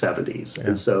to mid 70s. Yeah.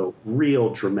 And so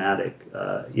real dramatic,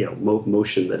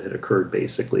 motion that had occurred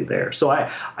basically there. So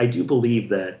I do believe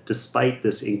that despite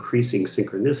this increasing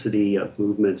synchronicity of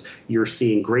movements, you're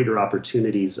seeing greater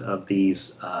opportunities of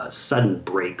these sudden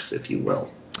breaks, if you will.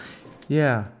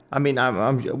 Yeah. I mean,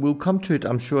 we'll come to it,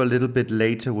 I'm sure, a little bit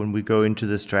later when we go into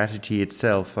the strategy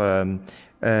itself.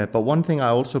 But one thing I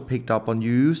also picked up on,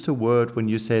 you used a word when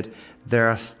you said there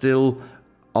are still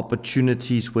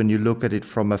opportunities when you look at it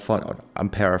from I'm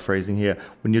paraphrasing here,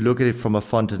 when you look at it from a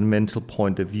fundamental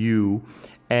point of view.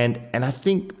 And I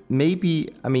think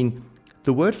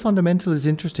the word fundamental is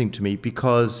interesting to me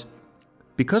because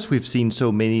we've seen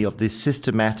so many of these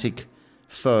systematic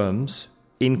firms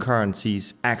in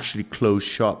currencies actually close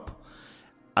shop.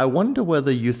 I wonder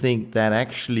whether you think that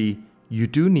actually you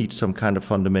do need some kind of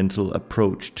fundamental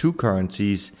approach to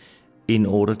currencies in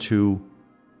order to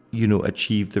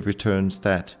achieve the returns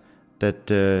that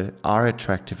are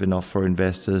attractive enough for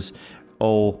investors,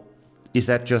 or is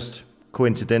that just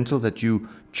coincidental that you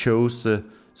chose the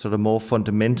sort of more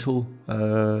fundamental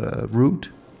route?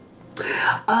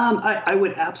 I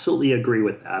would absolutely agree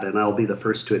with that, and I'll be the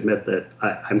first to admit that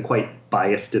I'm quite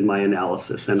biased in my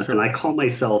analysis, and I call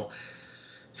myself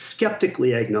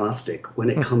skeptically agnostic when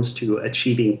it comes to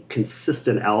achieving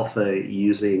consistent alpha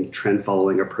using trend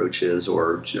following approaches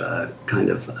or kind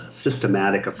of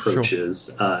systematic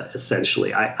approaches. Sure.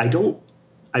 Essentially, I don't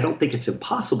think it's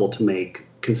impossible to make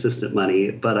consistent money,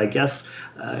 but I guess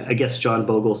John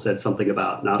Bogle said something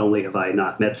about not only have I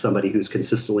not met somebody who's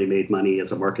consistently made money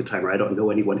as a market timer, I don't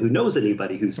know anyone who knows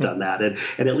anybody who's done that.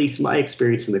 And at least my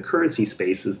experience in the currency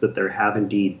space is that there have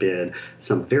indeed been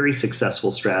some very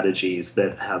successful strategies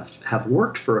that have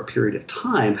worked for a period of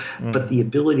time, but the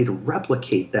ability to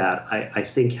replicate that, I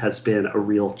think, has been a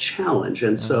real challenge.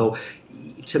 And so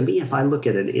to me, if I look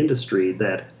at an industry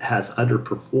that has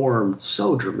underperformed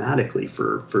so dramatically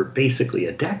for basically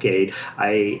a decade,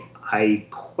 I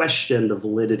question the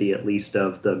validity, at least,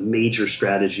 of the major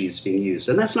strategies being used.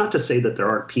 And that's not to say that there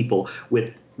aren't people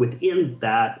within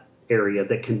that area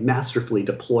that can masterfully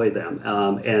deploy them.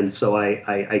 And so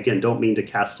I again, don't mean to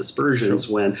cast aspersions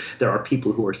when there are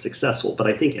people who are successful. But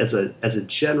I think as a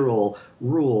general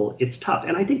rule, it's tough.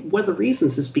 And I think one of the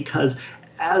reasons is because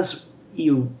as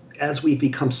we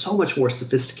become so much more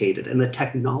sophisticated, and the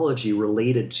technology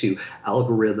related to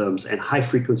algorithms and high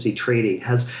frequency trading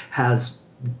has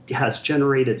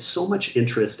generated so much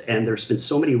interest, and there's been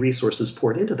so many resources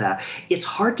poured into that, it's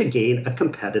hard to gain a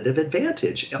competitive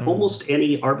advantage. Almost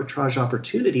any arbitrage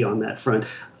opportunity on that front,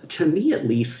 to me at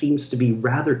least, seems to be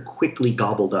rather quickly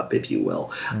gobbled up, if you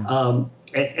will.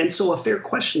 And so a fair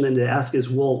question then to ask is,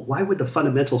 well, why would the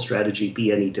fundamental strategy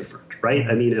be any different, right?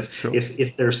 I mean,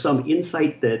 if there's some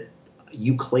insight that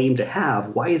you claim to have,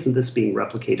 why isn't this being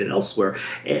replicated elsewhere?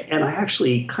 And I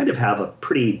actually kind of have a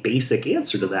pretty basic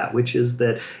answer to that, which is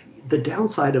that the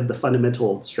downside of the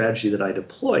fundamental strategy that I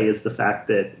deploy is the fact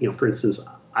that, for instance,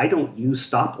 I don't use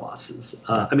stop losses.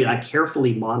 I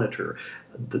carefully monitor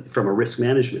from a risk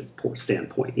management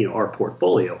standpoint, our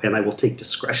portfolio, and I will take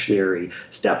discretionary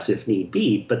steps if need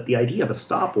be. But the idea of a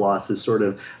stop loss is sort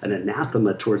of an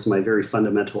anathema towards my very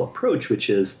fundamental approach, which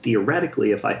is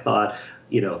theoretically, if I thought,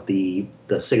 the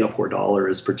Singapore dollar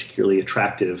is particularly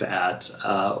attractive at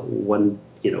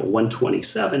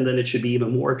 127, then it should be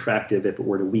even more attractive if it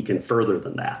were to weaken further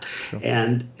than that. Sure.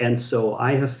 And so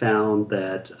I have found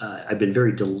that I've been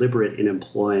very deliberate in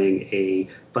employing a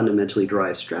fundamentally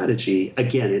derived strategy.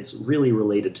 Again, it's really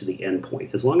related to the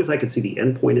endpoint. As long as I can see the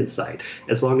endpoint in sight,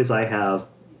 as long as I have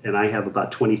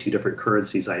about 22 different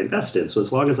currencies I invest in. So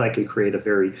as long as I can create a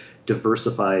very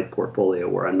diversified portfolio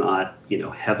where I'm not,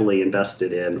 heavily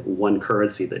invested in one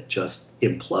currency that just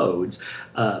implodes,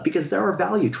 because there are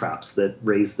value traps that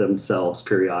raise themselves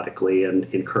periodically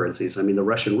in currencies. I mean, the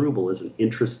Russian ruble is an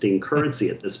interesting currency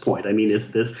at this point. I mean,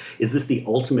 is this the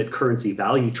ultimate currency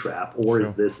value trap, or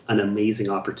is this an amazing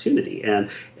opportunity? And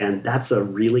that's a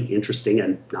really interesting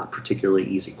and not particularly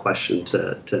easy question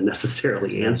to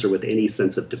necessarily answer with any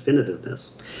sense of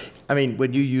definitiveness. I mean,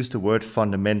 when you use the word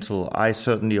fundamental, I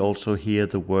certainly also hear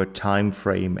the word time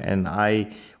frame, and I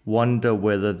wonder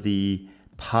whether the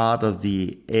part of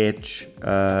the edge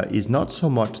is not so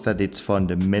much that it's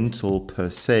fundamental per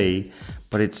se,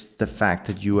 but it's the fact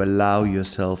that you allow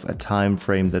yourself a time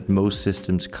frame that most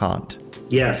systems can't.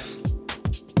 Yes.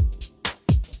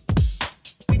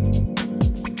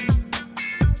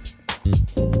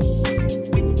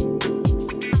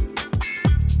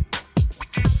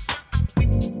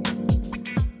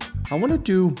 I want to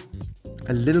do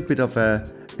a little bit of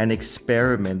an an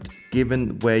experiment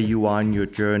given where you are in your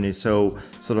journey? So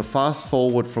sort of fast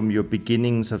forward from your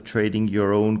beginnings of trading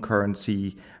your own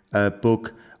currency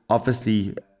book.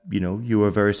 Obviously, you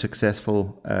were very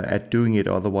successful at doing it.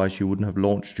 Otherwise, you wouldn't have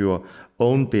launched your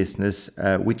own business,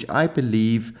 which I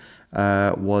believe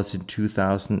was in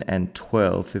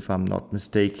 2012, if I'm not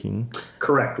mistaken.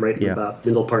 Correct, right in the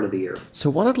middle part of the year. So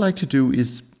what I'd like to do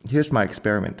is, here's my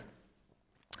experiment.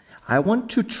 I want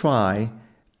to try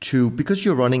to, because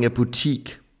you're running a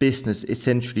boutique business,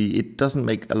 essentially, it doesn't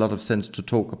make a lot of sense to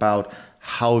talk about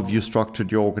how have you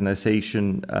structured your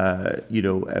organization,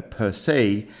 per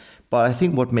se. But I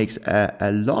think what makes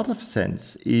a lot of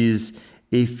sense is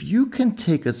if you can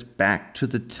take us back to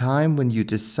the time when you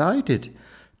decided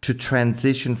to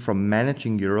transition from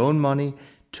managing your own money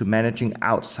to managing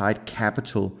outside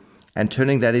capital and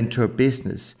turning that into a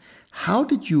business. How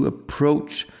did you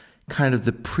approach kind of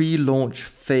the pre-launch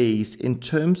phase in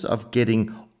terms of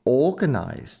getting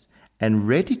organized and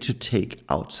ready to take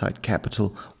outside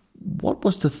capital? What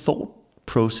was the thought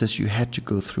process you had to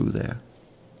go through there?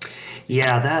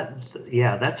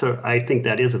 I think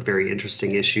that is a very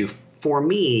interesting issue. For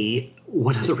me,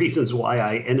 one of the reasons why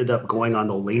I ended up going on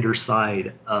the later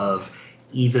side of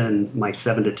even my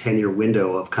 7 to 10 year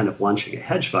window of kind of launching a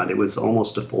hedge fund, it was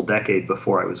almost a full decade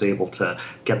before I was able to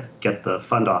get the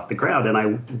fund off the ground. And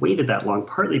I waited that long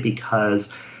partly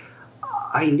because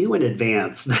I knew in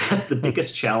advance that the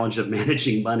biggest challenge of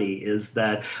managing money is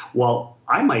that while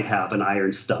I might have an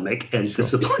iron stomach and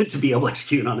discipline to be able to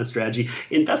execute on a strategy,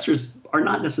 investors are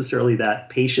not necessarily that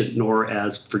patient nor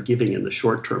as forgiving in the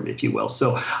short term, if you will.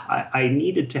 So I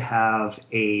needed to have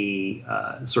a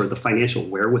sort of the financial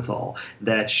wherewithal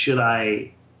that should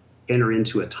I enter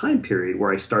into a time period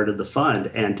where I started the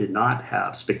fund and did not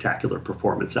have spectacular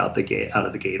performance out of the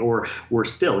gate, or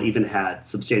still even had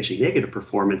substantially negative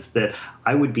performance, that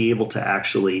I would be able to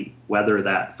actually weather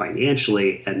that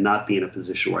financially and not be in a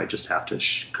position where I just have to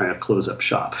kind of close up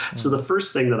shop. Mm-hmm. So the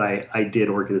first thing that I did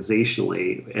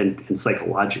organizationally and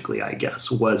psychologically, I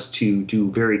guess, was to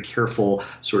do very careful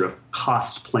sort of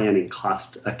cost planning,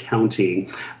 cost accounting,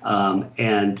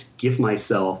 and give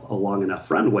myself a long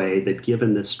enough runway that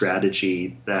given this strategy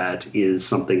that is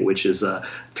something which is a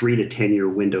 3 to 10 year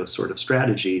window sort of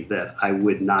strategy, that I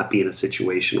would not be in a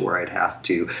situation where I'd have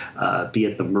to be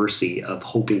at the mercy of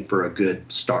hoping for a good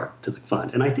start to the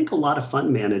fund. And I think a lot of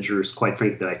fund managers, quite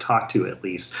frankly, that I talk to at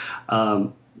least,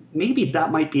 maybe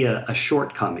that might be a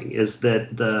shortcoming, is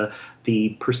that the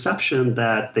perception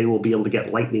that they will be able to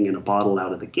get lightning in a bottle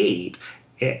out of the gate.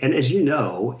 And as you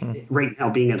know, right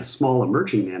now being a small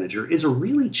emerging manager is a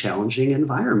really challenging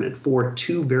environment for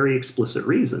two very explicit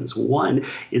reasons. One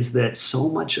is that so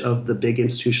much of the big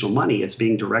institutional money is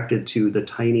being directed to the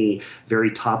tiny, very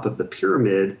top of the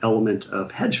pyramid element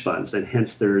of hedge funds. And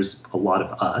hence there's a lot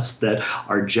of us that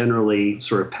are generally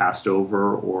sort of passed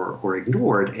over or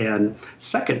ignored. And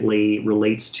secondly,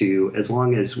 relates to, as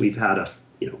long as we've had a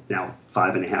now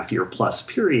 5.5 year plus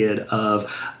period of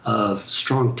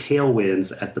strong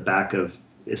tailwinds at the back of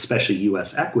especially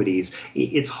U.S. equities,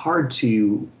 it's hard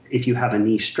to, if you have a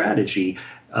niche strategy,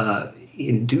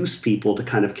 induce people to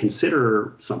kind of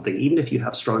consider something, even if you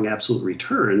have strong absolute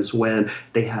returns, when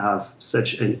they have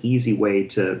such an easy way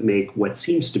to make what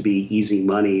seems to be easy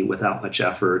money without much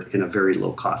effort in a very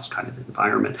low cost kind of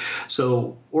environment.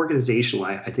 So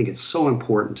organizationally, I think it's so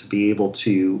important to be able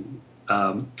to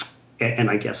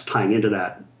and I guess tying into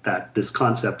that this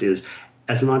concept is,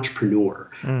 as an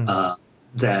entrepreneur,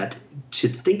 that to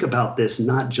think about this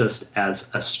not just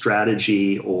as a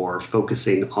strategy or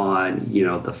focusing on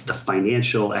the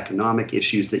financial economic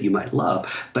issues that you might love,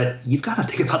 but you've got to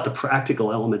think about the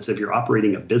practical elements of your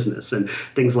operating a business and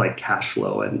things like cash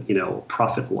flow and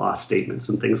profit loss statements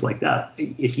and things like that.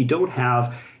 If you don't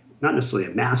have not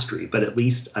necessarily a mastery, but at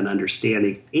least an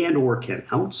understanding and or can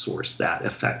outsource that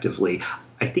effectively,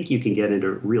 I think you can get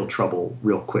into real trouble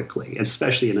real quickly,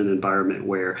 especially in an environment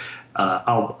where,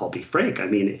 I'll be frank, I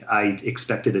mean, I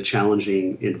expected a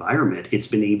challenging environment. It's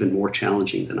been even more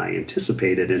challenging than I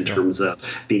anticipated in terms of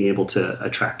being able to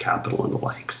attract capital and the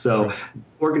like. So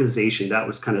organization, that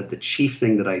was kind of the chief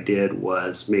thing that I did,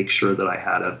 was make sure that I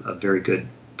had a very good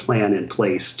plan in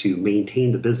place to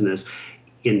maintain the business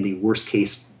in the worst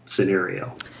case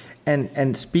scenario.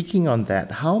 And speaking on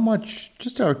that, how much,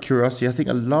 just out of curiosity, I think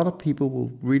a lot of people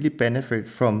will really benefit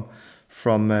from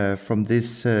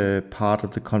this part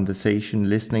of the conversation,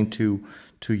 listening to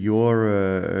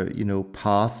your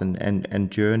path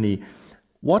and journey.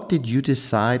 What did you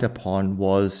decide upon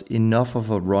was enough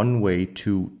of a runway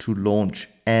to launch,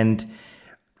 and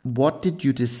what did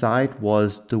you decide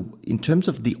was in terms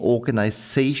of the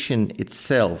organization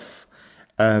itself?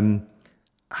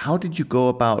 how did you go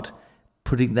about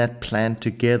putting that plan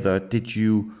together? Did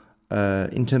you,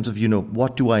 in terms of,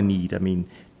 what do I need? I mean,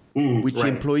 which right.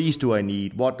 employees do I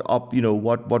need? What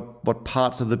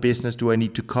parts of the business do I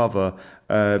need to cover?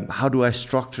 How do I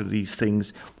structure these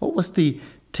things? What was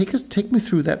take me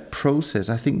through that process?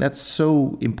 I think that's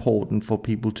so important for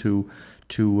people to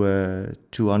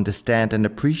understand and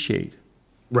appreciate.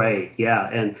 Right. Yeah.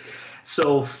 And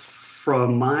so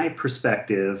from my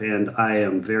perspective, and I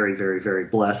am very, very, very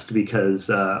blessed because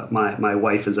my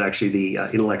wife is actually the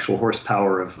intellectual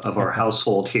horsepower of our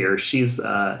household here. She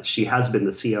has been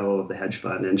the COO of the hedge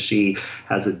fund, and she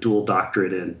has a dual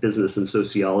doctorate in business and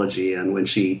sociology. And when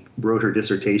she wrote her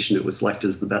dissertation, it was selected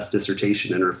as the best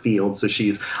dissertation in her field. So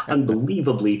she's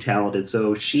unbelievably talented.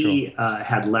 So she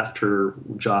had left her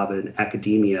job in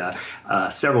academia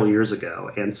several years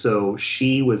ago, and so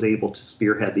she was able to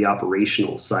spearhead the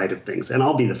operational side of things. And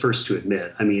I'll be the first to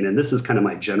admit, I mean, and this is kind of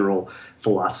my general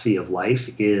philosophy of life,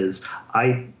 is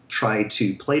I try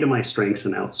to play to my strengths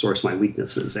and outsource my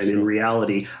weaknesses. And in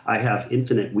reality, I have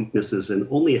infinite weaknesses and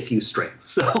only a few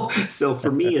strengths. So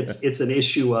for me, it's an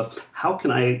issue of how can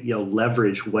I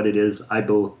leverage what it is I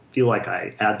both feel like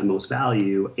I add the most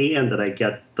value and that I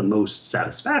get the most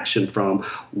satisfaction from,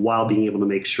 while being able to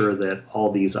make sure that all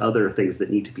these other things that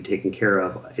need to be taken care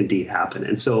of indeed happen.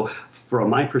 And so from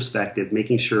my perspective,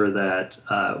 making sure that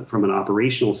from an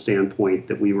operational standpoint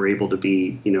that we were able to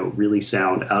be really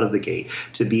sound out of the gate,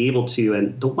 to be able to,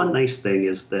 and the one nice thing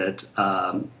is that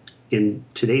in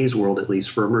today's world, at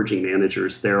least for emerging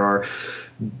managers, there are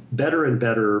better and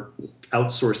better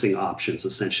outsourcing options,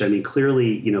 essentially. I mean,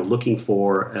 clearly, looking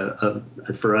for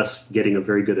us getting a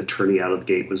very good attorney out of the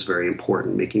gate was very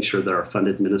important, making sure that our fund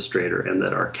administrator and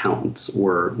that our accountants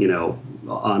were,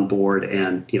 on board,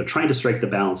 and, trying to strike the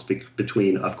balance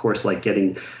between, of course, like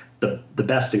getting the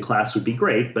best in class would be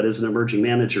great, but as an emerging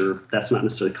manager, that's not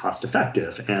necessarily cost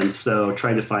effective. And so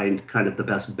trying to find kind of the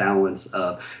best balance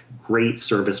of great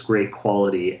service, great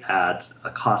quality at a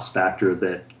cost factor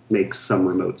that makes some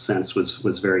remote sense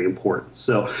was very important.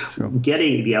 So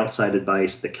getting the outside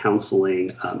advice, the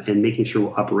counseling, and making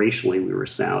sure operationally we were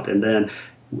sound. And then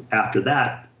after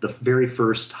that, the very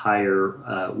first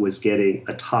hire was getting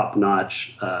a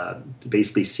top-notch,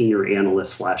 basically senior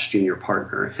analyst / junior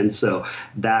partner. And so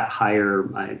that hire,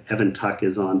 Evan Tuck,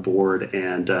 is on board,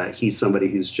 and he's somebody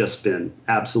who's just been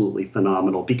absolutely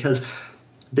phenomenal. Because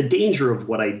the danger of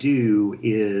what I do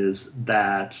is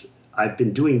that I've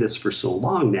been doing this for so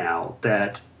long now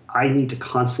that I need to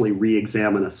constantly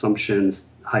re-examine assumptions,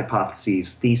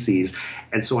 hypotheses, theses.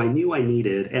 And so I knew I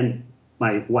needed, and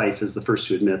my wife is the first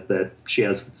to admit that she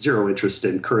has zero interest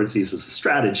in currencies as a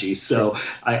strategy. So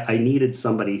I needed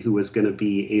somebody who was going to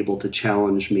be able to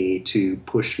challenge me, to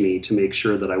push me, to make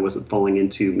sure that I wasn't falling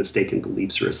into mistaken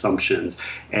beliefs or assumptions.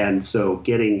 And so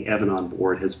getting Evan on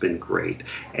board has been great.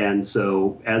 And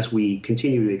so as we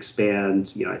continue to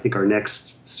expand, I think our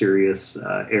next serious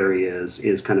areas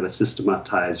is kind of a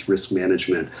systematized risk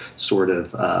management sort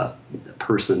of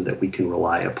person that we can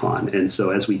rely upon. And so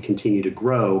as we continue to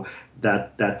grow,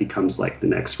 that becomes like the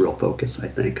next real focus, I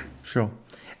think. Sure.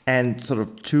 And sort of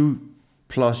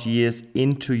 2+ years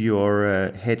into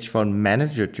your hedge fund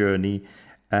manager journey,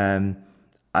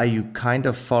 are you kind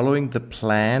of following the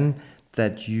plan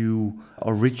that you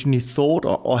originally thought,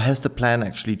 or has the plan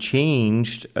actually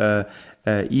changed?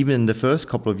 Even in the first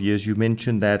couple of years, you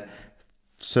mentioned that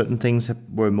certain things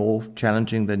were more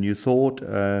challenging than you thought.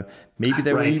 Maybe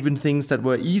there were even things that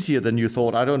were easier than you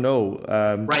thought. I don't know.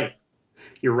 Right.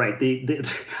 You're right.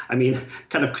 I mean,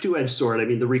 kind of two-edged sword. I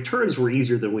mean, the returns were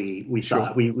easier than we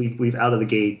thought. We've out of the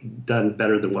gate done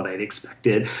better than what I'd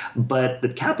expected. But the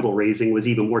capital raising was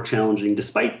even more challenging,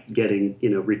 despite getting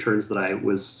returns that I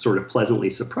was sort of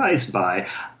pleasantly surprised by.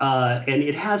 And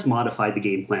it has modified the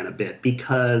game plan a bit,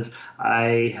 because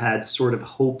I had sort of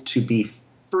hoped to be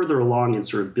further along in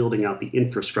sort of building out the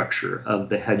infrastructure of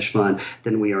the hedge fund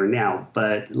than we are now.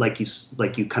 But like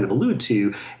you kind of allude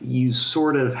to, you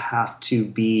sort of have to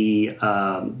be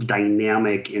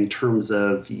dynamic in terms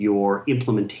of your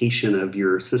implementation of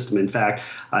your system. In fact,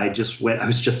 I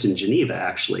was just in Geneva,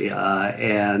 actually,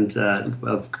 and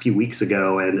a few weeks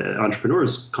ago, at an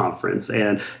entrepreneurs conference,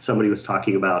 and somebody was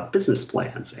talking about business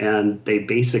plans. And they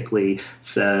basically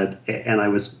said, and I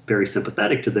was very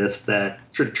sympathetic to this, that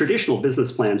traditional business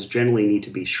plans generally need to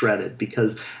be shredded,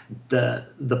 because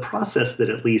the process that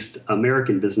at least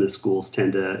American business schools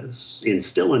tend to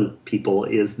instill in people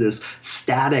is this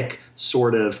static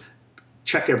sort of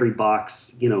check every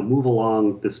box, move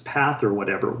along this path or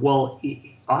whatever. Well,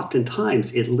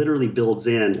 oftentimes it literally builds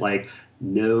in like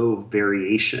no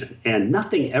variation, and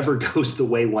nothing ever goes the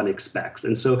way one expects.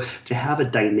 And so to have a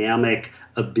dynamic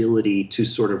ability to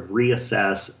sort of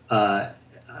reassess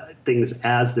things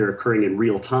as they're occurring in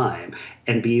real time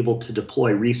and be able to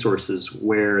deploy resources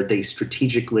where they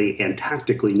strategically and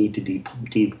tactically need to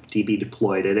be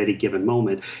deployed at any given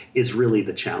moment is really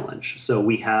the challenge. So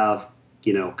we have,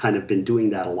 kind of been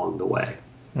doing that along the way.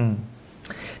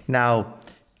 Now,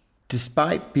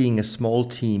 despite being a small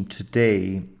team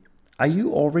today, are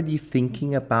you already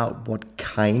thinking about what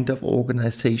kind of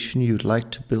organization you'd like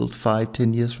to build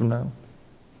 5-10 years from now?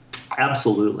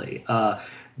 Absolutely.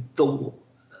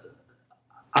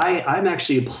 I'm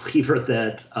actually a believer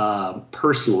that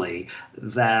personally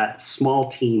that small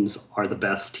teams are the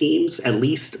best teams, at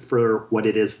least for what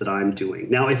it is that I'm doing.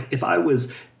 Now, if I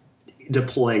was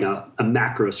deploying a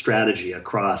macro strategy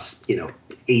across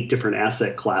 8 different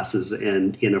asset classes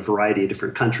and in a variety of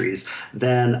different countries,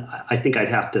 then I think I'd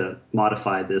have to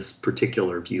modify this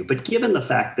particular view. But given the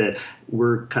fact that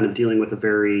we're kind of dealing with a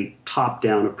very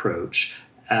top-down approach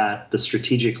at the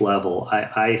strategic level,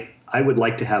 I would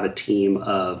like to have a team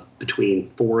of between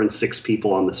 4 and 6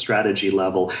 people on the strategy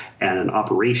level and an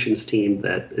operations team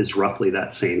that is roughly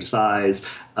that same size.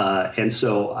 And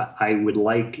so I would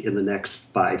like in the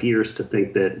next 5 years to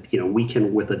think that, we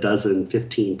can, with 12,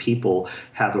 15 people,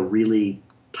 have a really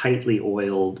tightly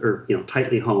oiled or,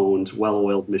 tightly honed,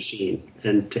 well-oiled machine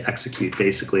and to execute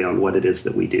basically on what it is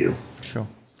that we do. Sure.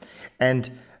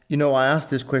 And, I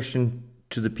asked this question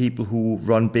to the people who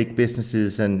run big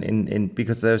businesses and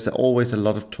because there's always a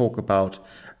lot of talk about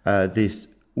this,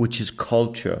 which is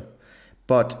culture.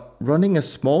 But running a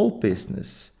small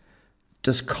business,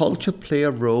 does culture play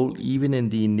a role even in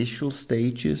the initial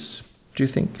stages, do you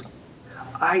think?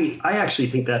 I actually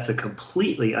think that's a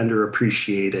completely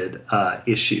underappreciated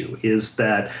issue, is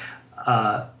that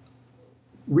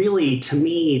really, to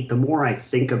me, the more I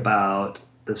think about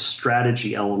the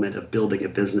strategy element of building a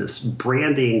business,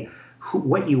 branding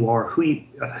what you are,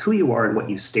 who you are and what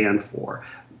you stand for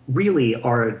really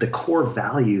are the core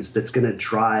values that's going to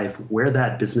drive where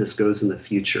that business goes in the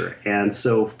future. And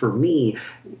so for me,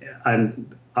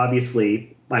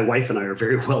 obviously my wife and I are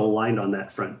very well aligned on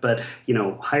that front, but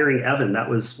hiring Evan, that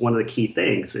was one of the key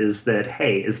things, is that,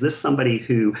 hey, is this somebody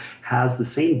who has the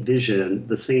same vision,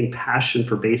 the same passion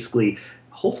for basically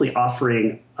hopefully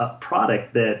offering a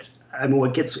product that,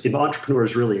 what gets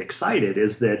entrepreneurs really excited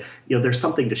is that, there's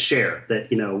something to share, that,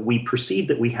 we perceive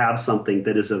that we have something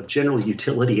that is of general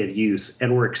utility and use,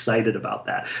 and we're excited about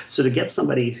that. So to get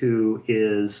somebody who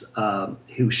is,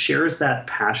 who shares that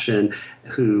passion,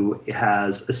 who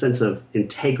has a sense of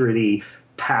integrity,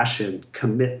 passion,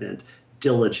 commitment,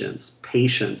 diligence,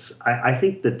 patience, I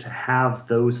think that to have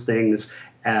those things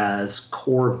as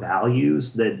core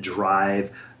values that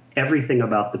drive everything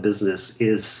about the business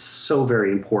is so very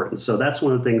important. So that's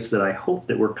one of the things that I hope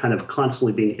that we're kind of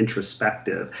constantly being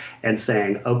introspective and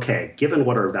saying, okay, given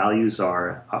what our values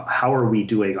are, how are we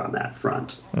doing on that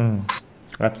front?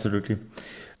 Absolutely.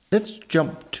 Let's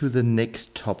jump to the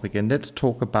next topic and let's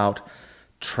talk about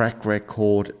track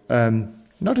record,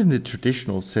 not in the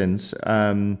traditional sense.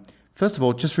 First of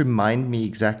all, just remind me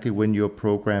exactly when your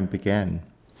program began.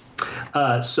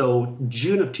 So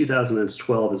June of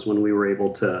 2012 is when we were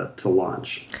able to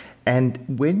launch. And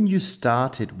when you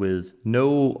started with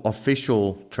no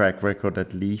official track record,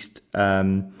 at least,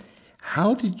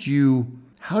 how did you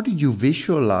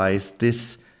visualize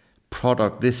this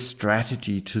product, this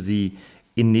strategy to the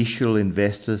initial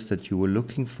investors that you were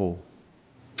looking for?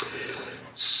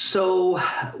 So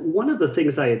one of the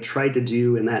things I had tried to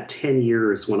do in that 10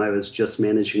 years when I was just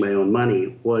managing my own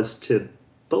money was to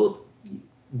both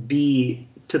be,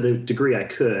 to the degree I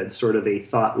could, sort of a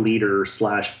thought leader /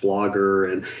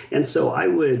 blogger, and so I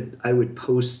would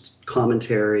post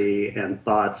commentary and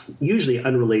thoughts, usually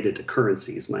unrelated to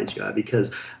currencies, mind you,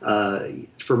 because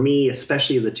for me,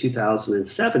 especially in the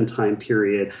 2007 time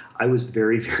period, I was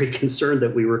very, very concerned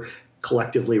that we were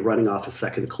collectively running off a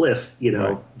second cliff,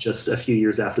 right, just a few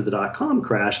years after the dot-com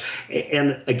crash.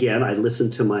 And again, I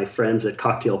listened to my friends at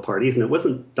cocktail parties, and it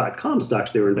wasn't dot-com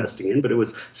stocks they were investing in, but it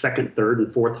was second, third,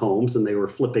 and fourth homes, and they were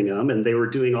flipping them, and they were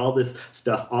doing all this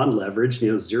stuff on leverage,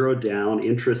 zero down,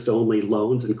 interest-only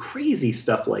loans, and crazy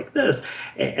stuff like this.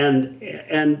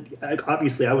 And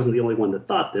obviously, I wasn't the only one that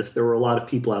thought this. There were a lot of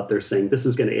people out there saying this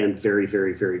is going to end very,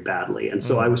 very, very badly. And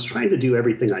so I was trying to do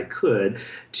everything I could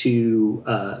to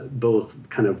both both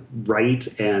kind of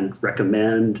write and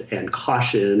recommend and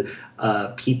caution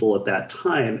people at that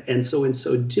time. And so in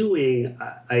so doing,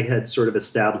 I had sort of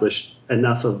established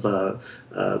enough of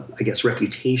I guess,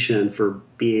 reputation for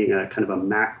being a kind of a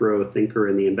macro thinker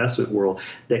in the investment world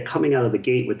that coming out of the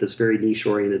gate with this very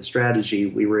niche-oriented strategy,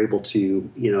 we were able to,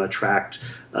 attract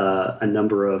a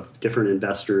number of different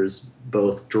investors,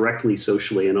 both directly,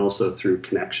 socially, and also through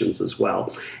connections as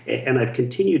well. And I've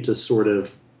continued to sort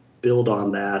of build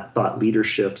on that thought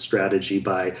leadership strategy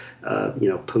by,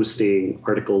 posting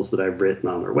articles that I've written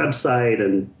on their website.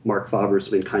 And Mark Faber's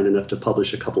been kind enough to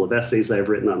publish a couple of essays that I've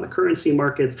written on the currency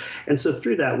markets. And so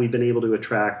through that, we've been able to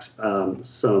attract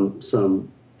some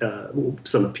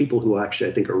people who actually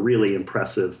I think are really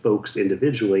impressive folks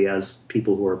individually as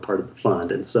people who are part of the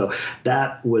fund. And so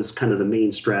that was kind of the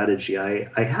main strategy.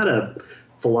 I had a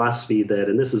philosophy that,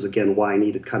 and this is again why I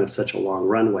needed kind of such a long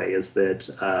runway, is that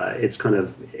it's kind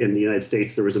of, in the United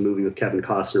States, there was a movie with Kevin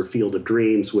Costner, Field of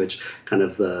Dreams, which kind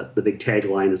of the big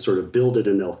tagline is sort of build it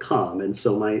and they'll come. And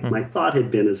so my thought had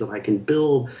been is if I can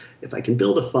build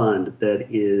a fund that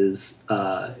is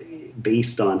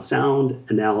based on sound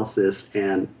analysis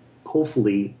and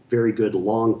hopefully very good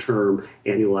long-term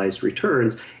annualized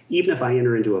returns, even if I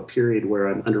enter into a period where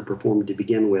I'm underperforming to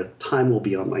begin with, time will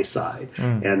be on my side.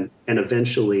 And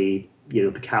eventually,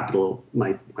 the capital,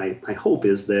 my hope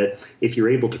is that if you're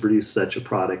able to produce such a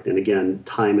product, and again,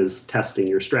 time is testing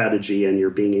your strategy and you're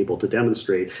being able to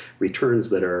demonstrate returns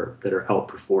that are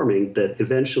outperforming, that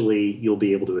eventually you'll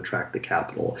be able to attract the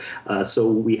capital. So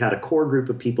we had a core group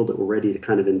of people that were ready to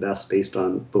kind of invest based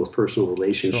on both personal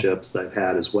relationships that I've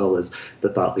had, as well as the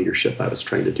thought leadership I was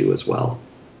trying to do as well.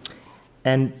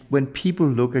 And when people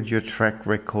look at your track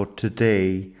record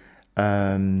today,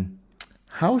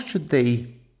 how should they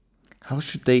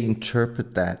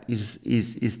interpret that?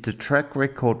 Is the track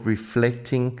record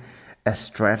reflecting a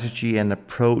strategy and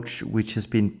approach which has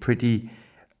been pretty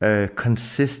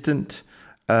consistent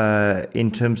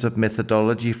in terms of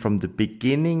methodology from the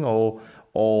beginning, or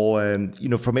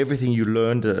from everything you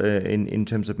learned in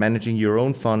terms of managing your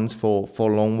own funds for a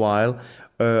long while,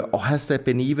 or has there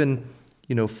been even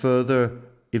further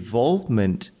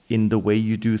evolvement in the way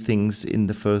you do things in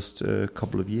the first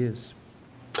couple of years?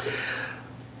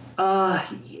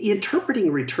 Interpreting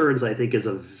returns, I think, is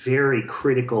a very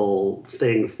critical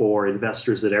thing for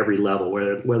investors at every level,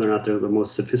 whether or not they're the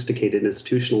most sophisticated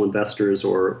institutional investors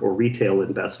or retail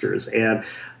investors. And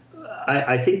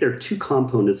I think there are two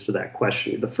components to that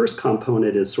question. The first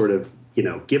component is sort of,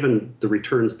 given the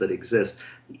returns that exist,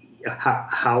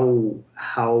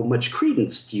 how much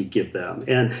credence do you give them?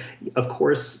 And of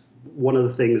course, one of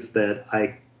the things that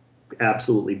I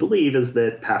absolutely believe is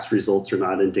that past results are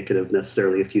not indicative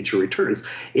necessarily of future returns.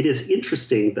 It is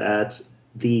interesting that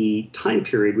the time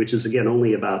period, which is again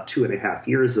only about 2.5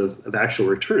 years of actual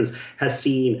returns, has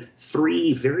seen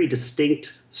three very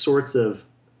distinct sorts of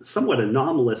somewhat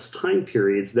anomalous time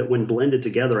periods that, when blended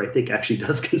together, I think actually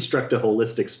does construct a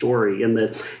holistic story. In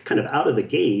that, kind of out of the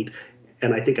gate,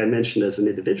 and I think I mentioned as an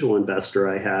individual investor,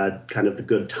 I had kind of the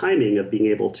good timing of being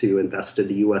able to invest in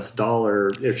the U.S. dollar,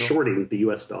 shorting the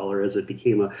U.S. dollar as it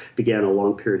began a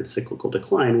long period of cyclical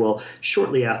decline. Well,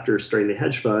 shortly after starting the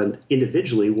hedge fund,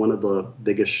 individually, one of the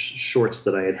biggest shorts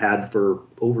that I had for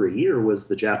over a year was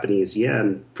the Japanese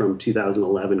yen from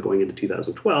 2011 going into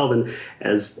 2012. And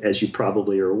as you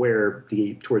probably are aware,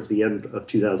 towards the end of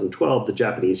 2012, the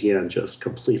Japanese yen just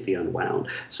completely unwound.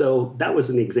 So that was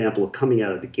an example of coming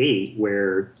out of the gate where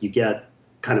you get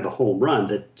kind of a home run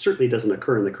that certainly doesn't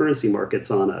occur in the currency markets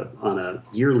on a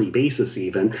yearly basis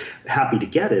even. Happy to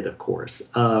get it, of course.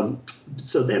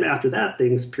 So then after that,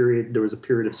 there was a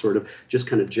period of sort of just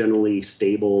kind of generally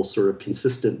stable, sort of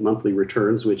consistent monthly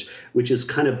returns, which is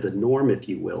kind of the norm, if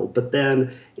you will. But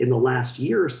then in the last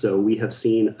year or so, we have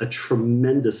seen a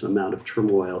tremendous amount of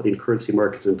turmoil in currency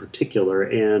markets in particular,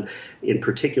 and in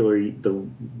particular the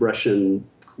Russian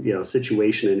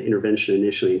situation and intervention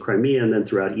initially in Crimea and then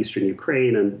throughout eastern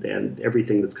Ukraine and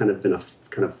everything that's kind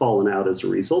of fallen out as a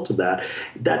result of that.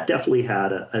 That definitely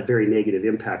had a very negative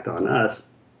impact on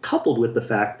us, coupled with the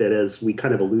fact that, as we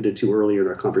kind of alluded to earlier in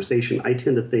our conversation, I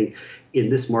tend to think in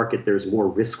this market there's more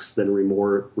risks than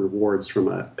rewards from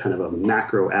a kind of a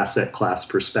macro asset class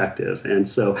perspective. And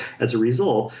so as a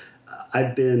result,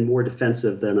 I've been more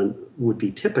defensive than would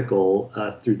be typical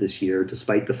through this year,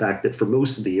 despite the fact that for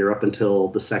most of the year, up until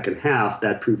the second half,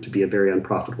 that proved to be a very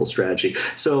unprofitable strategy.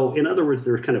 So in other words,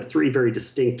 there are kind of three very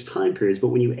distinct time periods, but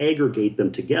when you aggregate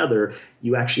them together,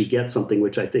 you actually get something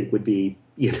which I think would be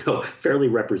fairly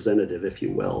representative, if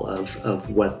you will, of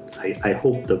what I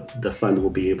hope the fund will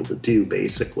be able to do,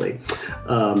 basically.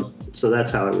 So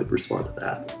that's how I would respond to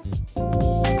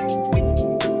that.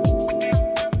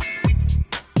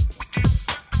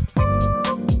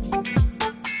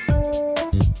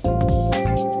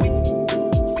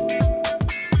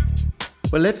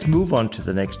 Well, let's move on to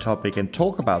the next topic and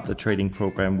talk about the trading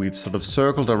program. We've sort of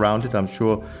circled around it. I'm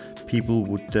sure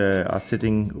people are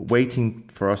sitting waiting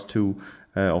for us to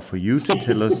or for you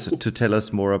to tell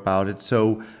us more about it.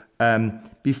 So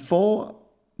before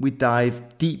we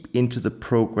dive deep into the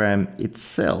program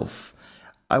itself,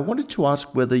 I wanted to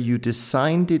ask whether you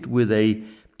designed it with a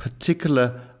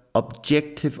particular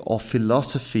objective or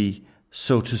philosophy,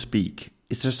 so to speak.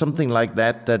 Is there something like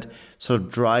that sort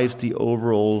of drives the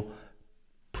overall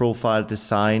profile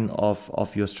design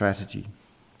of your strategy?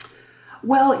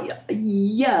 Well,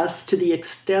 yes, to the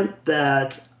extent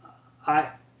that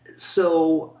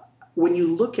when you're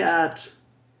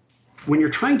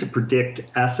trying to predict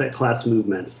asset class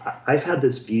movements, I've had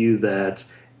this view that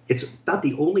it's about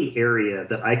the only area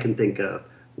that I can think of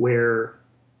where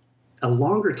a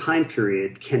longer time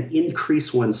period can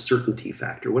increase one's certainty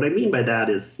factor. What I mean by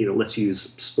that is, let's use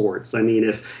sports. I mean,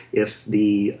 if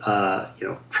the,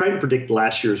 trying to predict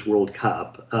last year's World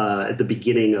Cup at the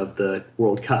beginning of the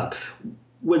World Cup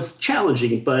was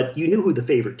challenging, but you knew who the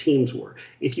favorite teams were.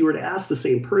 If you were to ask the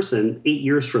same person 8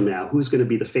 years from now, who's going to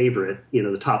be the favorite,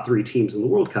 the top 3 teams in the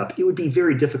World Cup, it would be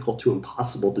very difficult to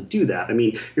impossible to do that. I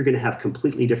mean, you're going to have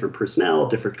completely different personnel,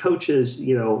 different coaches,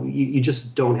 you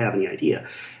just don't have any idea.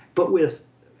 But with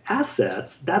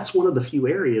assets, that's one of the few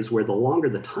areas where the longer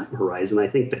the time horizon, I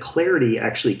think the clarity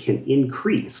actually can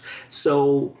increase.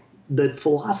 So the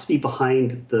philosophy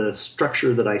behind the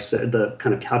structure that I said, the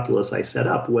kind of calculus I set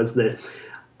up, was that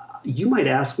you might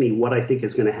ask me what I think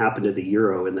is going to happen to the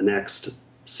euro in the next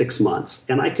 6 months,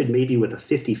 and I could maybe with a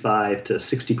 55 to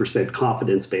 60%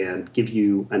 confidence band give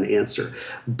you an answer.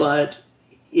 But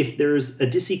if there's a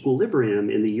disequilibrium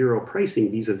in the euro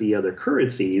pricing vis-a-vis other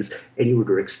currencies, and you were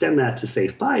to extend that to, say,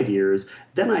 5 years,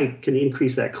 then I can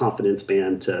increase that confidence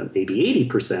band to maybe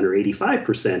 80% or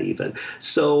 85% even.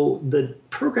 So the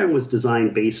program was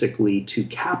designed basically to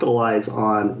capitalize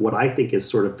on what I think is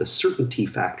sort of the certainty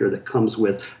factor that comes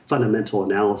with fundamental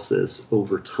analysis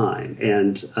over time.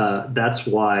 And that's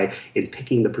why in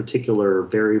picking the particular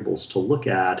variables to look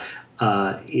at,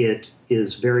 it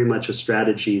is very much a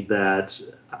strategy that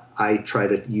I try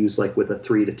to use like with a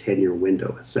 3 to 10 year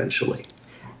window, essentially.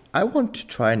 I want to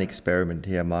try an experiment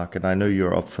here, Mark, and I know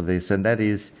you're up for this, and that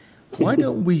is, why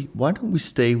don't we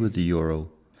stay with the euro?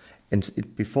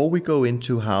 And before we go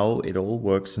into how it all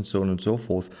works and so on and so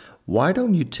forth, why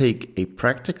don't you take a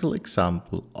practical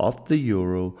example of the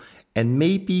euro and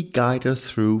maybe guide us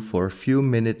through for a few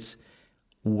minutes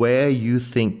where you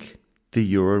think the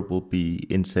euro will be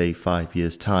in, say, 5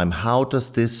 years' time? How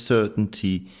does this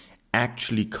certainty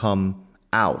actually come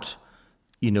out,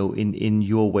 in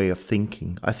your way of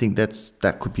thinking? I think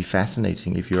that could be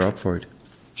fascinating if you're up for it.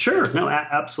 Sure. No,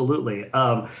 absolutely.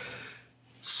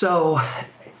 So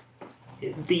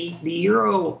the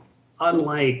euro,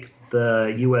 unlike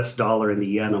the US dollar and the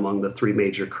yen among the 3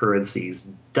 major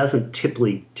currencies, doesn't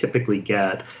typically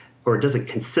get, or doesn't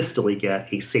consistently get,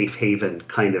 a safe haven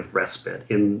kind of respite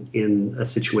in a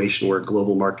situation where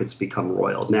global markets become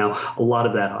roiled. Now, a lot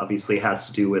of that obviously has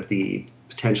to do with the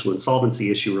potential insolvency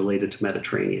issue related to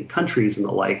Mediterranean countries and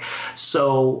the like.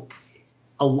 So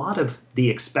a lot of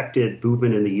the expected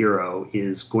movement in the euro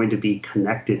is going to be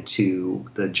connected to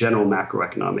the general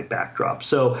macroeconomic backdrop.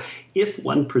 So if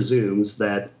one presumes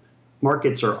that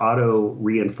markets are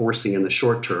auto-reinforcing in the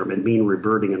short term and mean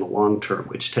reverting in the long term,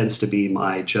 which tends to be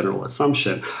my general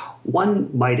assumption, one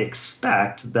might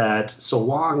expect that so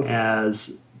long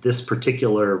as this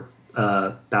particular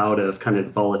bout of kind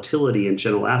of volatility in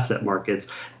general asset markets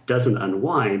doesn't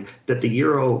unwind, that the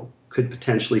euro could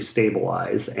potentially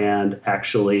stabilize and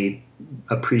actually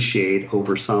appreciate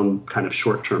over some kind of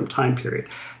short-term time period.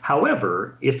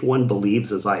 However, if one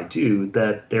believes, as I do,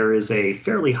 that there is a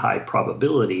fairly high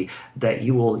probability that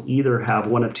you will either have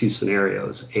one of two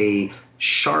scenarios: a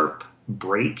sharp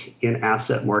break in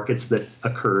asset markets that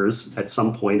occurs at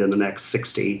some point in the next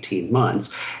 6 to 18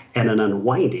 months, and an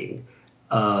unwinding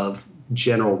of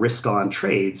general risk-on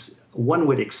trades, one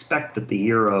would expect that the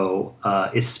euro,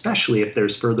 especially if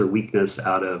there's further weakness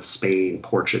out of Spain,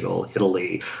 Portugal,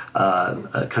 Italy,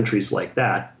 countries like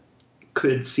that,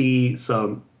 could see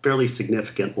some fairly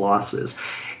significant losses.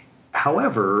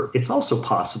 However, it's also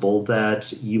possible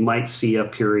that you might see a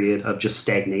period of just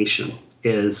stagnation,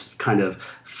 is kind of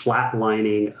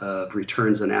flatlining of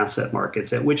returns in asset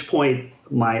markets, at which point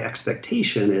my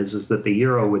expectation is that the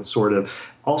euro would sort of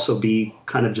also be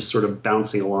kind of just sort of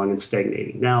bouncing along and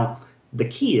stagnating. Now, the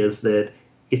key is that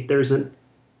if there's an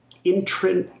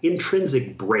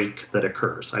intrinsic break that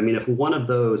occurs, I mean, if one of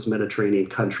those Mediterranean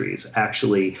countries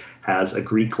actually has a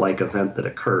Greek-like event that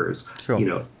occurs, sure,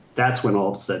 that's when all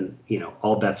of a sudden,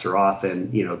 all bets are off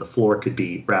and, the floor could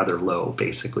be rather low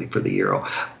basically for the euro.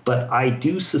 But I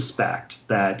do suspect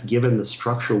that given the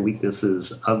structural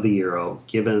weaknesses of the euro,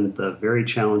 given the very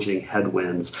challenging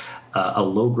headwinds, a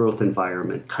low growth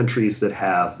environment, countries that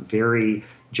have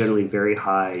generally very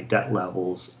high debt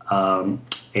levels,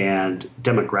 and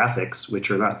demographics,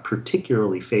 which are not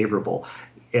particularly favorable,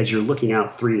 as you're looking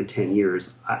out 3 to 10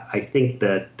 years, I think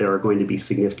that there are going to be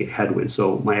significant headwinds.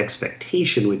 So my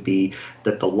expectation would be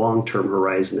that the long-term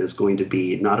horizon is going to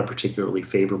be not a particularly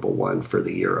favorable one for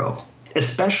the euro,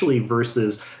 especially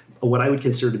versus what I would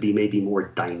consider to be maybe more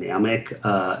dynamic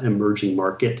emerging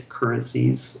market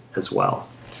currencies as well.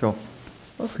 Sure.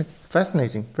 Okay.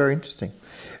 Fascinating. Very interesting.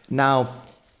 Now,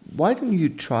 why don't you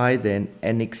try then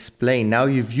and explain, now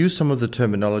you've used some of the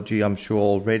terminology I'm sure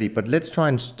already, but let's try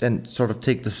and sort of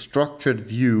take the structured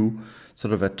view,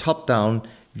 sort of a top-down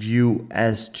view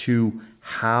as to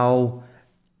how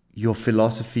your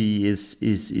philosophy is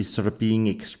sort of being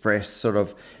expressed, sort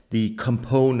of the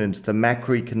components, the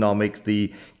macroeconomics,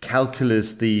 the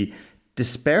calculus, the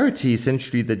disparity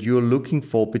essentially that you're looking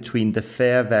for between the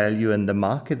fair value and the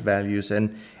market values,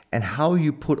 and how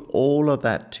you put all of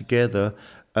that together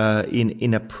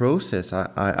in a process,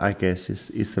 I guess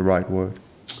is the right word.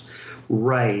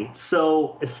 Right.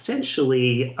 So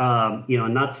essentially,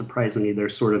 not surprisingly,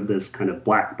 there's sort of this kind of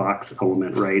black box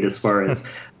element, right, as far as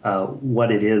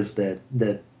what it is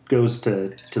that goes to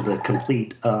the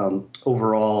complete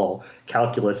overall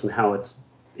calculus and how it's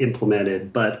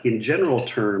implemented. But in general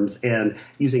terms, and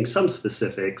using some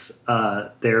specifics,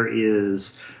 there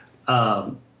is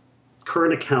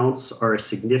current accounts are a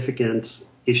significant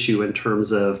issue in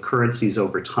terms of currencies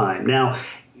over time. Now,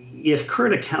 if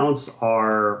current accounts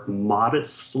are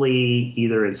modestly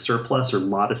either in surplus or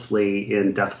modestly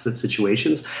in deficit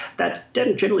situations, that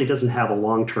generally doesn't have a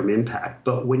long-term impact.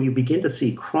 But when you begin to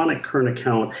see chronic current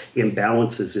account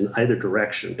imbalances in either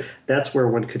direction, that's where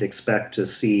one could expect to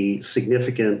see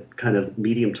significant kind of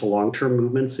medium to long-term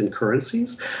movements in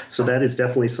currencies. So that is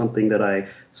definitely something that I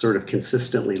sort of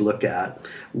consistently look at.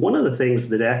 One of the things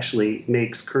that actually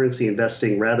makes currency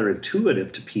investing rather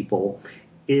intuitive to people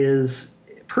is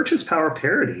purchase power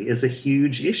parity is a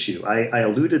huge issue. I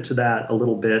alluded to that a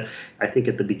little bit, I think,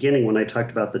 at the beginning when I talked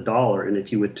about the dollar. And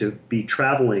if you were to be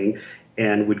traveling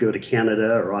and would go to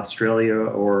Canada or Australia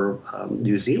or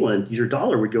New Zealand, your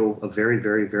dollar would go a very,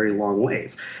 very, very long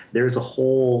ways. There's a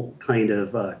whole kind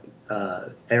of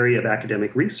area of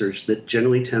academic research that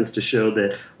generally tends to show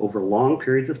that over long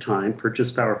periods of time,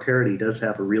 purchase power parity does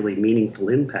have a really meaningful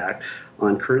impact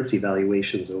on currency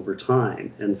valuations over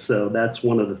time. And so that's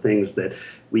one of the things that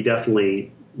we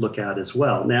definitely look at as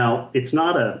well. Now, it's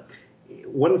not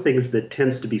one of the things that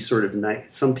tends to be sort of,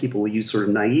 some people will use sort of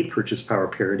naive purchase power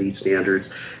parity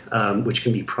standards, which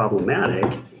can be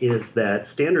problematic, is that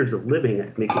standards of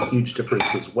living make a huge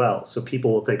difference as well. So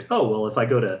people will think, oh, well, if I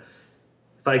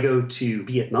go to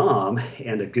Vietnam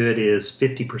and a good is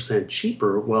 50%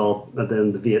 cheaper, well,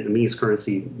 then the Vietnamese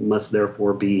currency must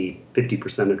therefore be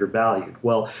 50% undervalued.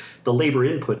 Well, the labor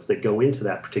inputs that go into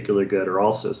that particular good are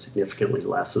also significantly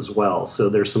less as well. So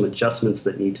there's some adjustments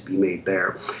that need to be made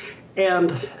there.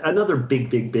 And another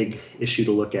big issue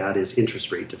to look at is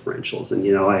interest rate differentials.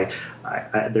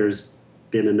 And, there's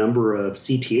been a number of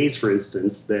CTAs, for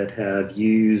instance, that have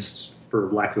used,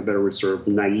 for lack of a better word, sort of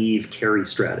naive carry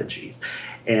strategies.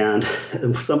 And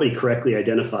somebody correctly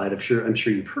identified, I'm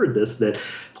sure you've heard this, that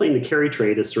playing the carry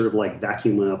trade is sort of like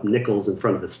vacuuming up nickels in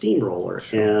front of a steamroller.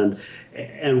 Sure.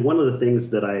 And one of the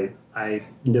things that I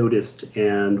noticed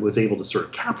and was able to sort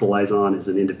of capitalize on as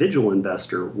an individual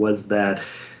investor was that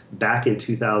back in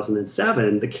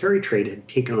 2007, the carry trade had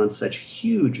taken on such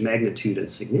huge magnitude and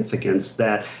significance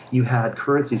that you had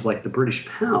currencies like the British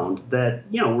pound that,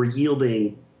 were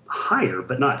yielding higher,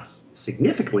 but not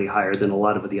significantly higher than a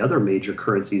lot of the other major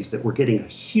currencies that were getting a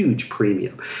huge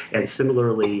premium. And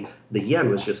similarly, the yen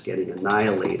was just getting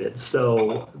annihilated.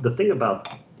 So the thing about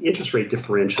interest rate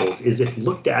differentials is if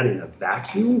looked at in a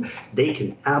vacuum, they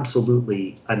can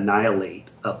absolutely annihilate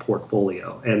a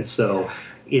portfolio. And so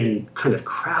in kind of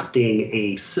crafting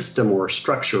a system or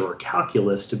structure or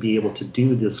calculus to be able to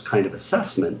do this kind of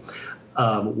assessment,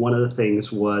 one of the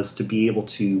things was to be able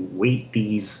to weight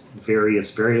these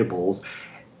various variables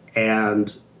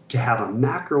and to have a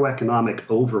macroeconomic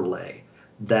overlay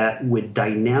that would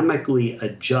dynamically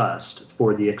adjust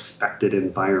for the expected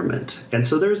environment. And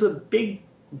so there's a big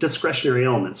discretionary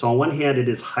element. So on one hand, it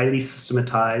is highly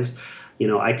systematized.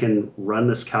 I can run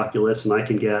this calculus and I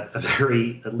can get a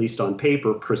very, at least on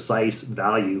paper, precise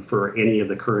value for any of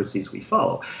the currencies we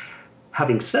follow.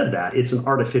 Having said that, it's an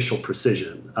artificial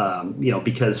precision,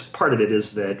 because part of it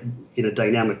is that in a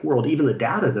dynamic world, even the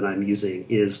data that I'm using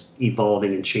is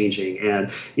evolving and changing.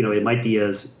 And, it might be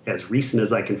as recent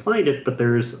as I can find it, but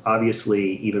there's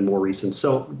obviously even more recent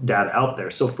data out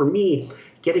there. So for me,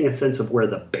 getting a sense of where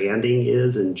the banding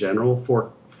is in general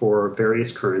for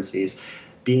various currencies,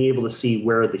 being able to see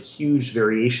where the huge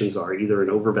variations are, either in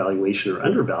overvaluation or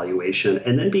undervaluation,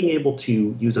 and then being able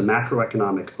to use a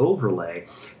macroeconomic overlay,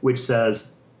 which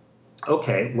says,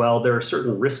 okay, well, there are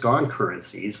certain risk-on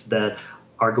currencies that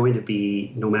are going to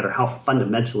be, no matter how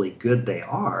fundamentally good they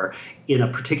are, in a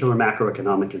particular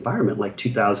macroeconomic environment like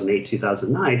 2008,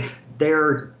 2009,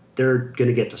 they're going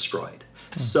to get destroyed.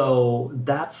 So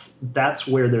that's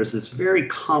where there's this very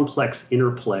complex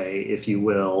interplay, if you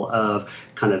will, of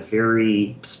kind of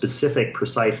very specific,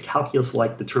 precise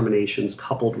calculus-like determinations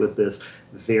coupled with this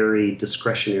very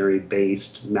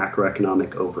discretionary-based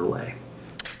macroeconomic overlay.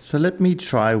 So let me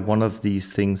try one of these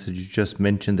things that you just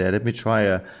mentioned there. Let me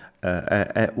try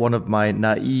one of my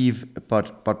naive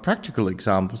but practical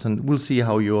examples, and we'll see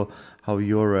how your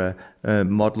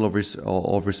model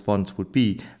of response would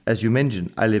be. As you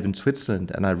mentioned, I live in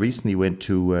Switzerland, and I recently went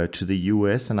to the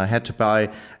US, and I had to buy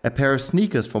a pair of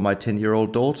sneakers for my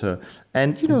 10-year-old daughter.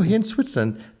 And here in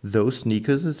Switzerland, those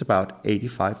sneakers is about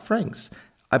 85 francs.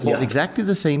 I bought exactly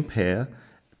the same pair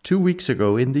 2 weeks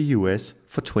ago in the US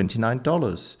for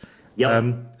 $29.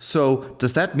 Yep. So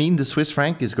does that mean the Swiss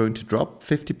franc is going to drop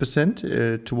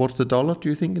 50% towards the dollar, do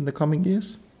you think, in the coming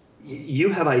years? You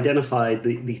have identified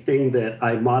the thing that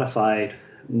I modified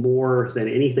more than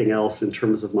anything else in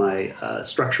terms of my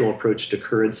structural approach to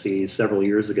currencies several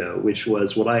years ago, which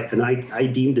was what I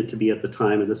deemed it to be at the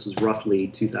time, and this was roughly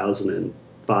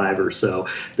 2005 or so,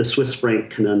 the Swiss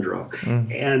franc conundrum.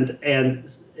 And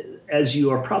as you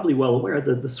are probably well aware,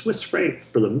 the Swiss franc,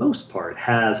 for the most part,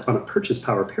 has, on a purchase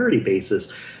power parity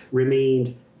basis,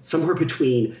 remained somewhere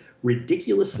between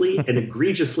ridiculously and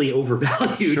egregiously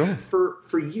overvalued for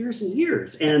years and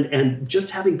years. And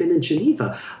just having been in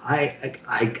Geneva,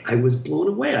 I was blown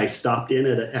away. I stopped in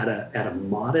at a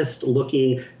modest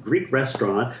looking Greek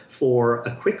restaurant for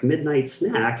a quick midnight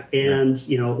snack and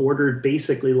ordered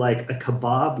basically like a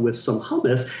kebab with some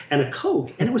hummus and a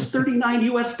Coke, and it was $39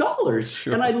 US.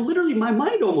 And I literally, my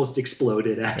mind almost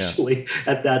exploded actually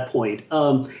at that point.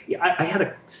 I had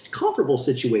a comparable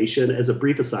situation. As a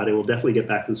brief aside, I will definitely get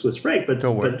back to the Swiss franc,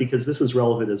 but because this is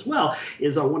relevant as well,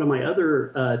 is on one of my other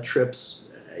trips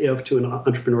to an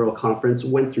entrepreneurial conference,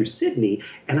 went through Sydney,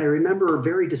 and I remember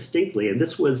very distinctly, and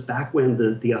this was back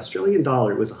when the Australian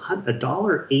dollar, it was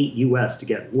 $1.08 US to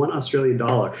get $1 Australian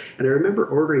dollar, and I remember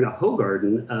ordering a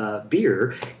Hoegaarden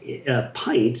beer, a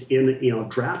pint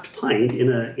draft pint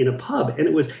in a pub, and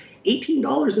it was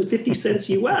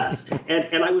 $18.50 US.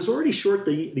 And I was already short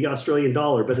the Australian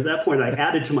dollar, but at that point I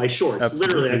added to my shorts. Absolutely,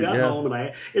 literally, I got home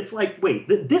and it's like, wait,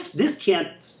 this can't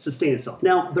sustain itself.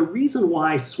 Now, the reason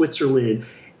why Switzerland,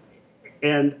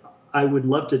 and I would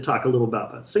love to talk a little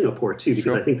about Singapore too,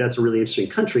 because I think that's a really interesting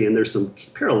country and there's some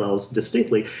parallels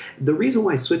distinctly. The reason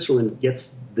why Switzerland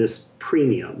gets this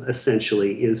premium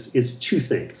essentially is two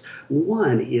things.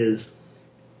 One is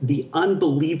the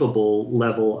unbelievable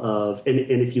level of, and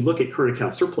if you look at current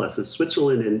account surpluses,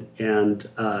 Switzerland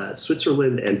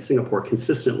and Singapore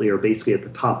consistently are basically at the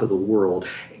top of the world.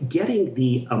 Getting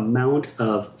the amount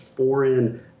of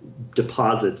foreign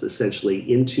deposits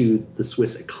essentially into the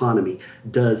Swiss economy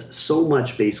does so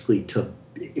much basically to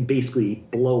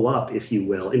blow up, if you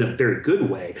will, in a very good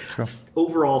way,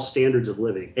 overall standards of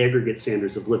living, aggregate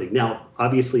standards of living. Now,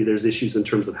 obviously, there's issues in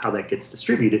terms of how that gets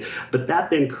distributed, but that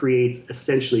then creates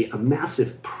essentially a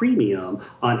massive premium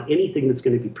on anything that's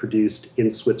going to be produced in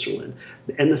Switzerland.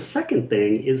 And the second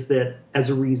thing is that as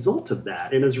a result of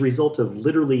that, and as a result of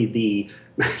literally the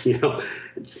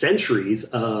centuries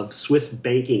of Swiss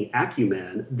banking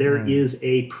acumen, there is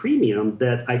a premium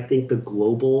that I think the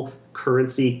global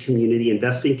currency community,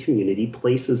 investing community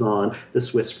places on the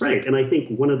Swiss franc. And I think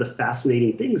one of the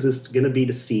fascinating things is going to be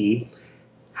to see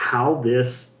how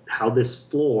this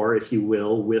floor, if you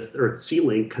will, or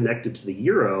ceiling connected to the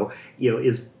euro,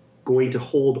 is going to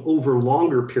hold over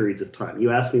longer periods of time.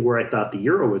 You asked me where I thought the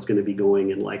euro was going to be going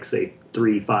in, like, say,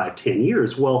 3, 5, 10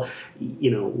 years. Well,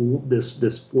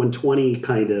 this 120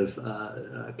 kind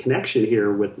of connection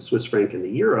here with the Swiss franc and the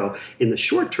euro in the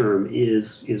short term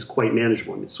is quite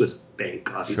manageable. I mean, the Swiss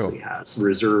bank obviously has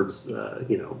reserves,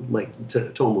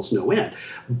 to almost no end.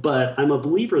 But I'm a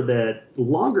believer that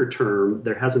longer term,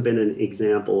 there hasn't been an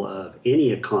example of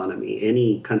any economy,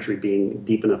 any country being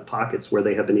deep enough pockets where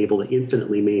they have been able to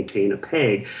infinitely maintain a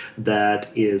peg that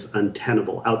is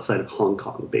untenable outside of Hong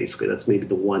Kong. Basically, that's maybe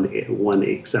the one one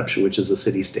exception, which is a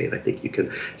city-state. I think you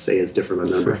can say is different on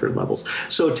a number of different levels.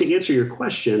 So to answer your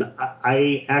question,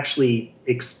 I actually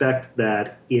expect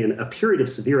that in a period of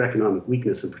severe economic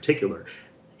weakness in particular,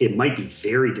 it might be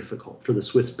very difficult for the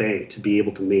Swiss bank to be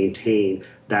able to maintain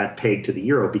that peg to the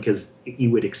euro, because you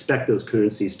would expect those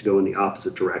currencies to go in the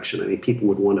opposite direction. I mean, people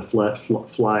would want to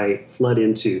flood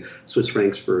into Swiss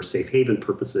francs for safe haven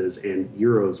purposes, and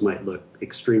euros might look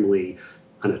extremely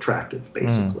unattractive,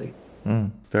 basically.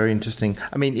 Very interesting.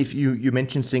 I mean, if you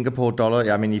mentioned Singapore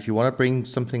dollar, I mean, if you want to bring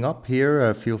something up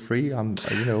here, feel free.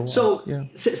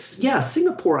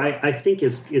 Singapore, I think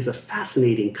is a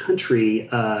fascinating country,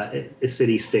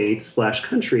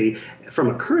 city-state/country. From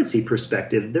a currency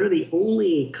perspective, they're the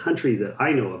only country that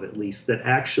I know of, at least, that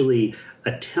actually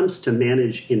attempts to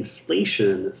manage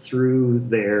inflation through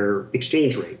their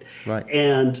exchange rate. Right.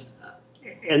 And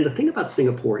the thing about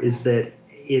Singapore is that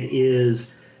it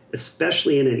is,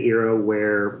 especially in an era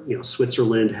where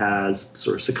Switzerland has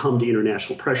sort of succumbed to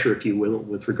international pressure, if you will,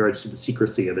 with regards to the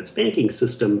secrecy of its banking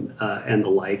system and the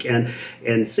like. And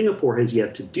Singapore has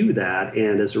yet to do that.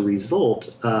 And as a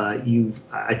result, I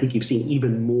think you've seen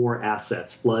even more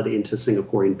assets flood into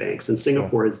Singaporean banks. And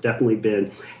Singapore has definitely been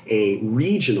a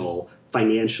regional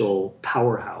financial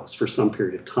powerhouse for some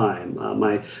period of time.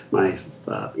 My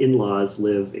in-laws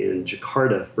live in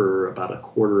Jakarta for about a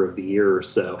quarter of the year or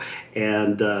so,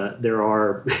 and there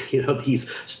are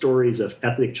these stories of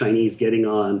ethnic Chinese getting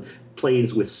on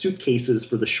planes with suitcases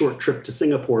for the short trip to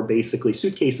Singapore, basically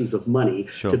suitcases of money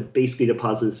to basically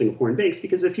deposit in Singaporean banks.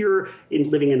 Because if you're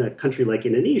living in a country like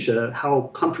Indonesia, how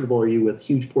comfortable are you with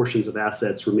huge portions of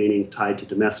assets remaining tied to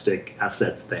domestic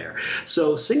assets there?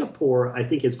 So Singapore, I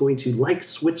think, is going to, like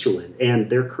Switzerland, and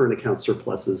their current account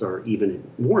surpluses are even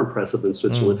more impressive than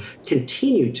Switzerland,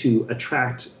 continue to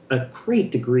attract a great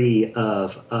degree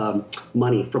of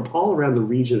money from all around the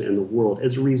region and the world.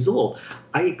 As a result,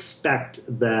 I expect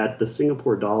that the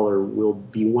Singapore dollar will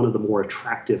be one of the more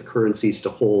attractive currencies to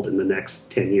hold in the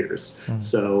next 10 years.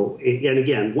 So, and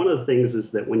again, one of the things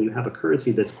is that when you have a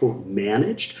currency that's, quote,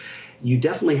 managed, you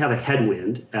definitely have a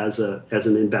headwind as an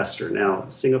investor. Now,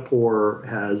 Singapore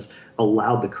has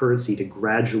allowed the currency to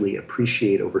gradually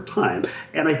appreciate over time.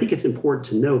 And I think it's important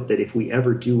to note that if we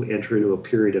ever do enter into a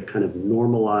period of kind of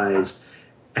normalized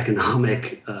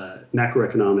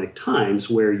macroeconomic times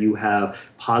where you have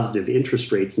positive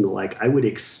interest rates and the like, I would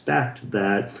expect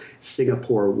that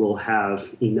Singapore will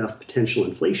have enough potential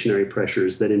inflationary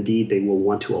pressures that indeed they will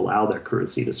want to allow their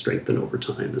currency to strengthen over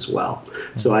time as well.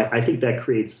 So I think that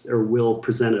creates or will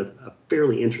present a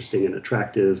fairly interesting and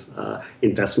attractive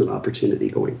investment opportunity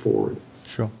going forward.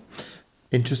 Sure.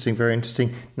 Interesting, very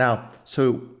interesting. Now,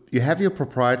 so you have your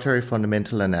proprietary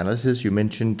fundamental analysis. You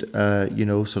mentioned,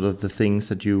 sort of the things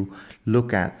that you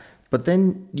look at. But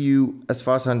then you, as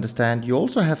far as I understand, you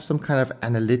also have some kind of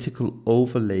analytical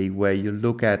overlay where you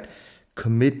look at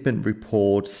commitment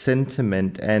reports,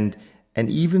 sentiment, and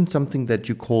even something that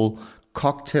you call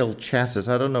cocktail chatters.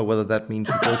 I don't know whether that means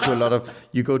you go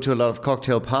to a lot of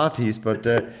cocktail parties, but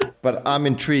I'm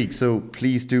intrigued. So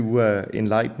please do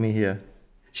enlighten me here.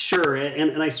 Sure.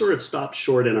 And I sort of stopped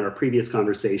short in our previous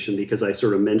conversation because I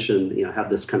sort of mentioned, have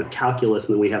this kind of calculus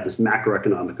and then we have this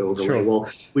macroeconomic overlay. Sure. Well,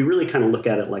 we really kind of look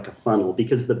at it like a funnel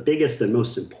because the biggest and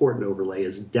most important overlay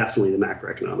is definitely the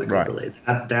macroeconomic overlay.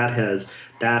 That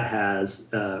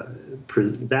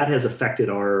has affected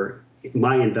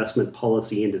my investment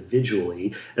policy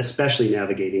individually, especially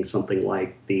navigating something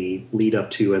like the lead up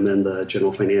to and then the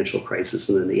general financial crisis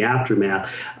and then the aftermath,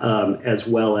 as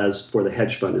well as for the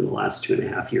hedge fund in the last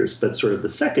 2.5 years. But sort of the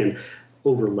second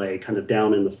overlay kind of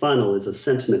down in the funnel is a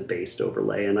sentiment-based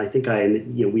overlay. And I think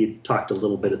we talked a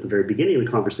little bit at the very beginning of the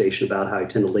conversation about how I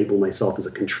tend to label myself as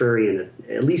a contrarian,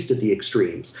 at least at the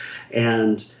extremes.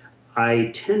 And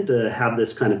I tend to have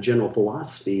this kind of general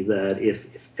philosophy that if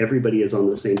everybody is on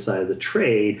the same side of the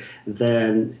trade,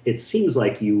 then it seems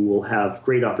like you will have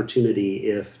great opportunity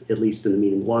if, at least in the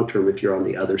medium long term, if you're on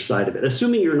the other side of it.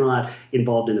 Assuming you're not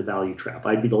involved in a value trap.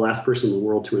 I'd be the last person in the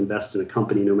world to invest in a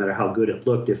company, no matter how good it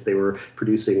looked, if they were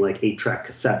producing like 8-track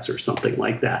cassettes or something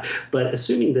like that. But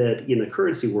assuming that in the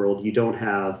currency world, you don't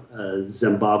have a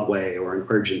Zimbabwe or an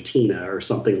Argentina or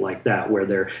something like that, where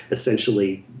they're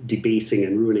essentially debasing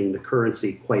and ruining the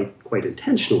currency quite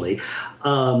intentionally,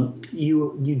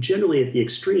 you generally at the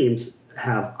extremes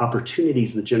have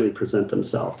opportunities that generally present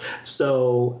themselves.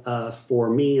 So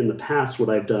for me in the past, what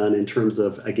I've done in terms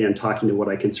of, again, talking to what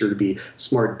I consider to be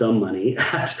smart, dumb money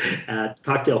at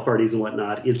cocktail parties and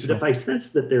whatnot, is that if I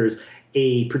sense that there's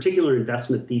a particular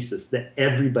investment thesis that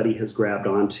everybody has grabbed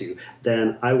onto,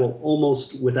 then I will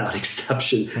almost without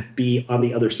exception be on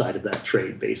the other side of that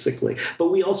trade, basically.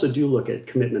 But we also do look at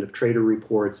commitment of trader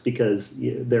reports because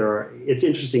it's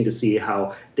interesting to see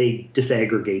how they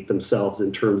disaggregate themselves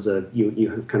in terms of you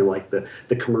have kind of like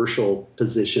the commercial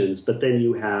positions, but then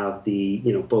you have the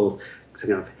both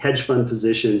kind of hedge fund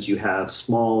positions, you have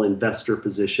small investor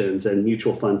positions and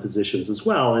mutual fund positions as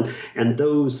well, and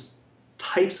those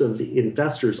types of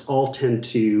investors all tend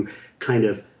to kind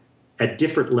of at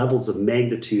different levels of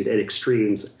magnitude at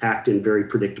extremes act in very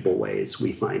predictable ways,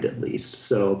 we find at least.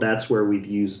 So that's where we've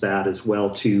used that as well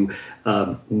to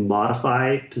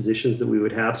modify positions that we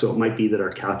would have. So it might be that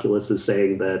our calculus is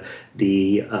saying that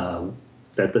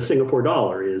the Singapore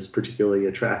dollar is particularly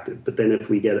attractive. But then if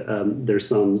we get there's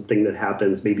something that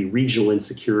happens, maybe regional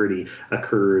insecurity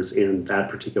occurs in that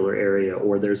particular area,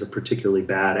 or there's a particularly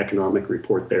bad economic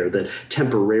report there that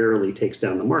temporarily takes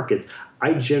down the markets,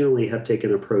 I generally have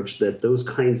taken an approach that those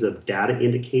kinds of data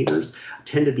indicators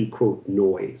tend to be, quote,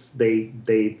 noise.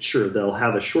 They'll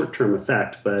have a short-term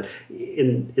effect, but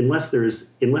unless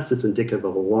it's indicative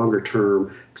of a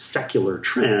longer-term secular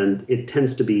trend, it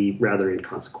tends to be rather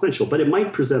inconsequential. But it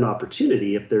might present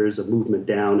opportunity if there is a movement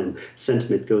down and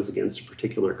sentiment goes against a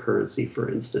particular currency,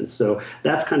 for instance. So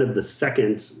that's kind of the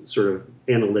second sort of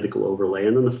analytical overlay.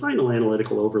 And then the final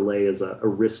analytical overlay is a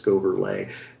risk overlay,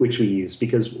 which we use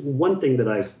because one thing that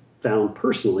I've found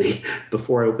personally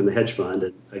before I open the hedge fund,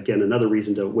 and again, another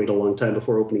reason to wait a long time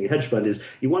before opening a hedge fund, is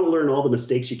you want to learn all the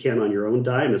mistakes you can on your own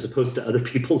dime as opposed to other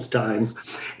people's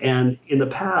dimes. And in the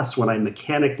past, when I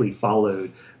mechanically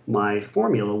followed my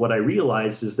formula, what I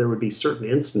realized is there would be certain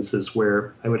instances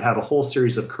where I would have a whole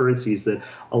series of currencies that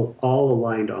all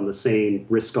aligned on the same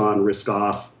risk on, risk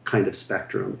off kind of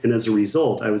spectrum. And as a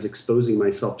result, I was exposing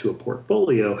myself to a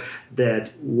portfolio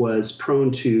that was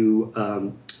prone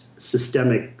to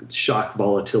systemic shock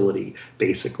volatility,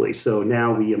 basically. So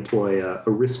now we employ a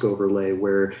risk overlay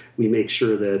where we make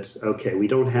sure that, okay, we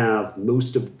don't have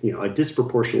a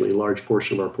disproportionately large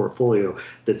portion of our portfolio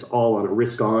that's all on a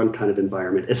risk-on kind of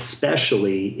environment,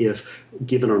 especially if,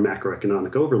 given our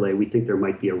macroeconomic overlay, we think there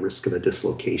might be a risk of a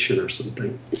dislocation or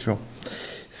something. Sure.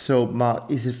 So,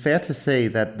 Mark, is it fair to say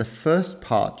that the first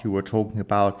part you were talking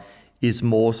about is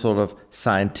more sort of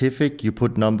scientific? You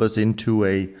put numbers into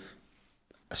a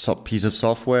piece of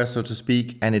software, so to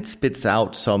speak, and it spits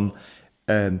out some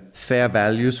fair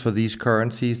values for these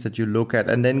currencies that you look at.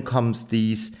 And then comes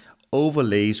these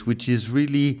overlays, which is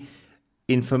really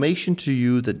information to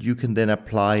you that you can then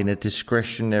apply in a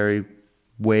discretionary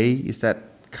way. Is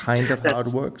that kind of how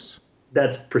it works?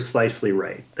 That's precisely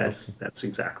right. That's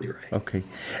exactly right. Okay.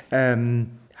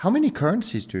 How many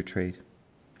currencies do you trade?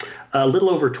 A little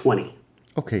over 20.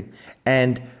 Okay.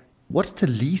 And what's the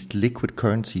least liquid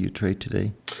currency you trade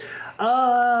today?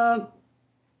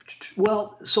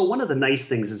 Well, so one of the nice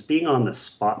things is being on the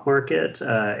spot market,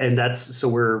 and so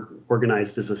we're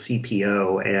organized as a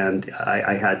CPO, and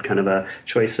I had kind of a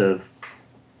choice of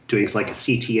doing like a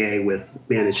CTA with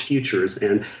managed futures,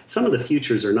 and some of the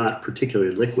futures are not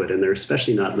particularly liquid, and they're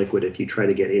especially not liquid if you try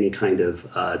to get any kind of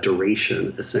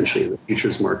duration, essentially, in the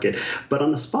futures market. But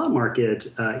on the spot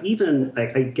market, even,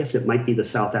 I guess it might be the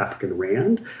South African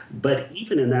rand, but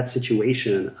even in that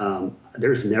situation,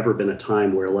 there's never been a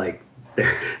time where like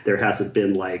there hasn't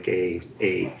been like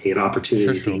an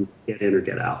opportunity to get in or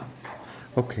get out.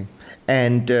 Okay.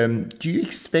 And do you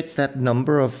expect that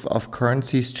number of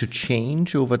currencies to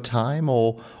change over time,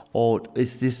 or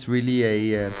is this really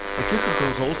I guess it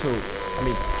goes also,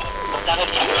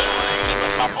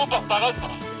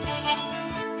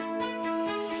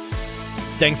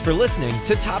 Thanks for listening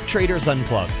to Top Traders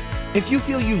Unplugged. If you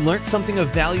feel you learned something of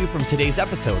value from today's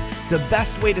episode, the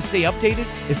best way to stay updated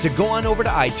is to go on over to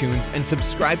iTunes and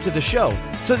subscribe to the show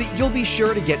so that you'll be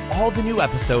sure to get all the new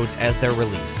episodes as they're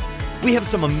released. We have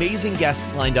some amazing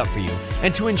guests lined up for you,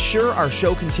 and to ensure our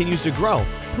show continues to grow,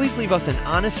 please leave us an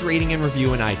honest rating and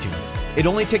review in iTunes. It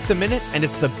only takes a minute, and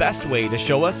it's the best way to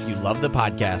show us you love the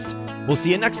podcast. We'll see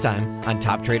you next time on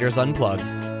Top Traders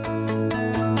Unplugged.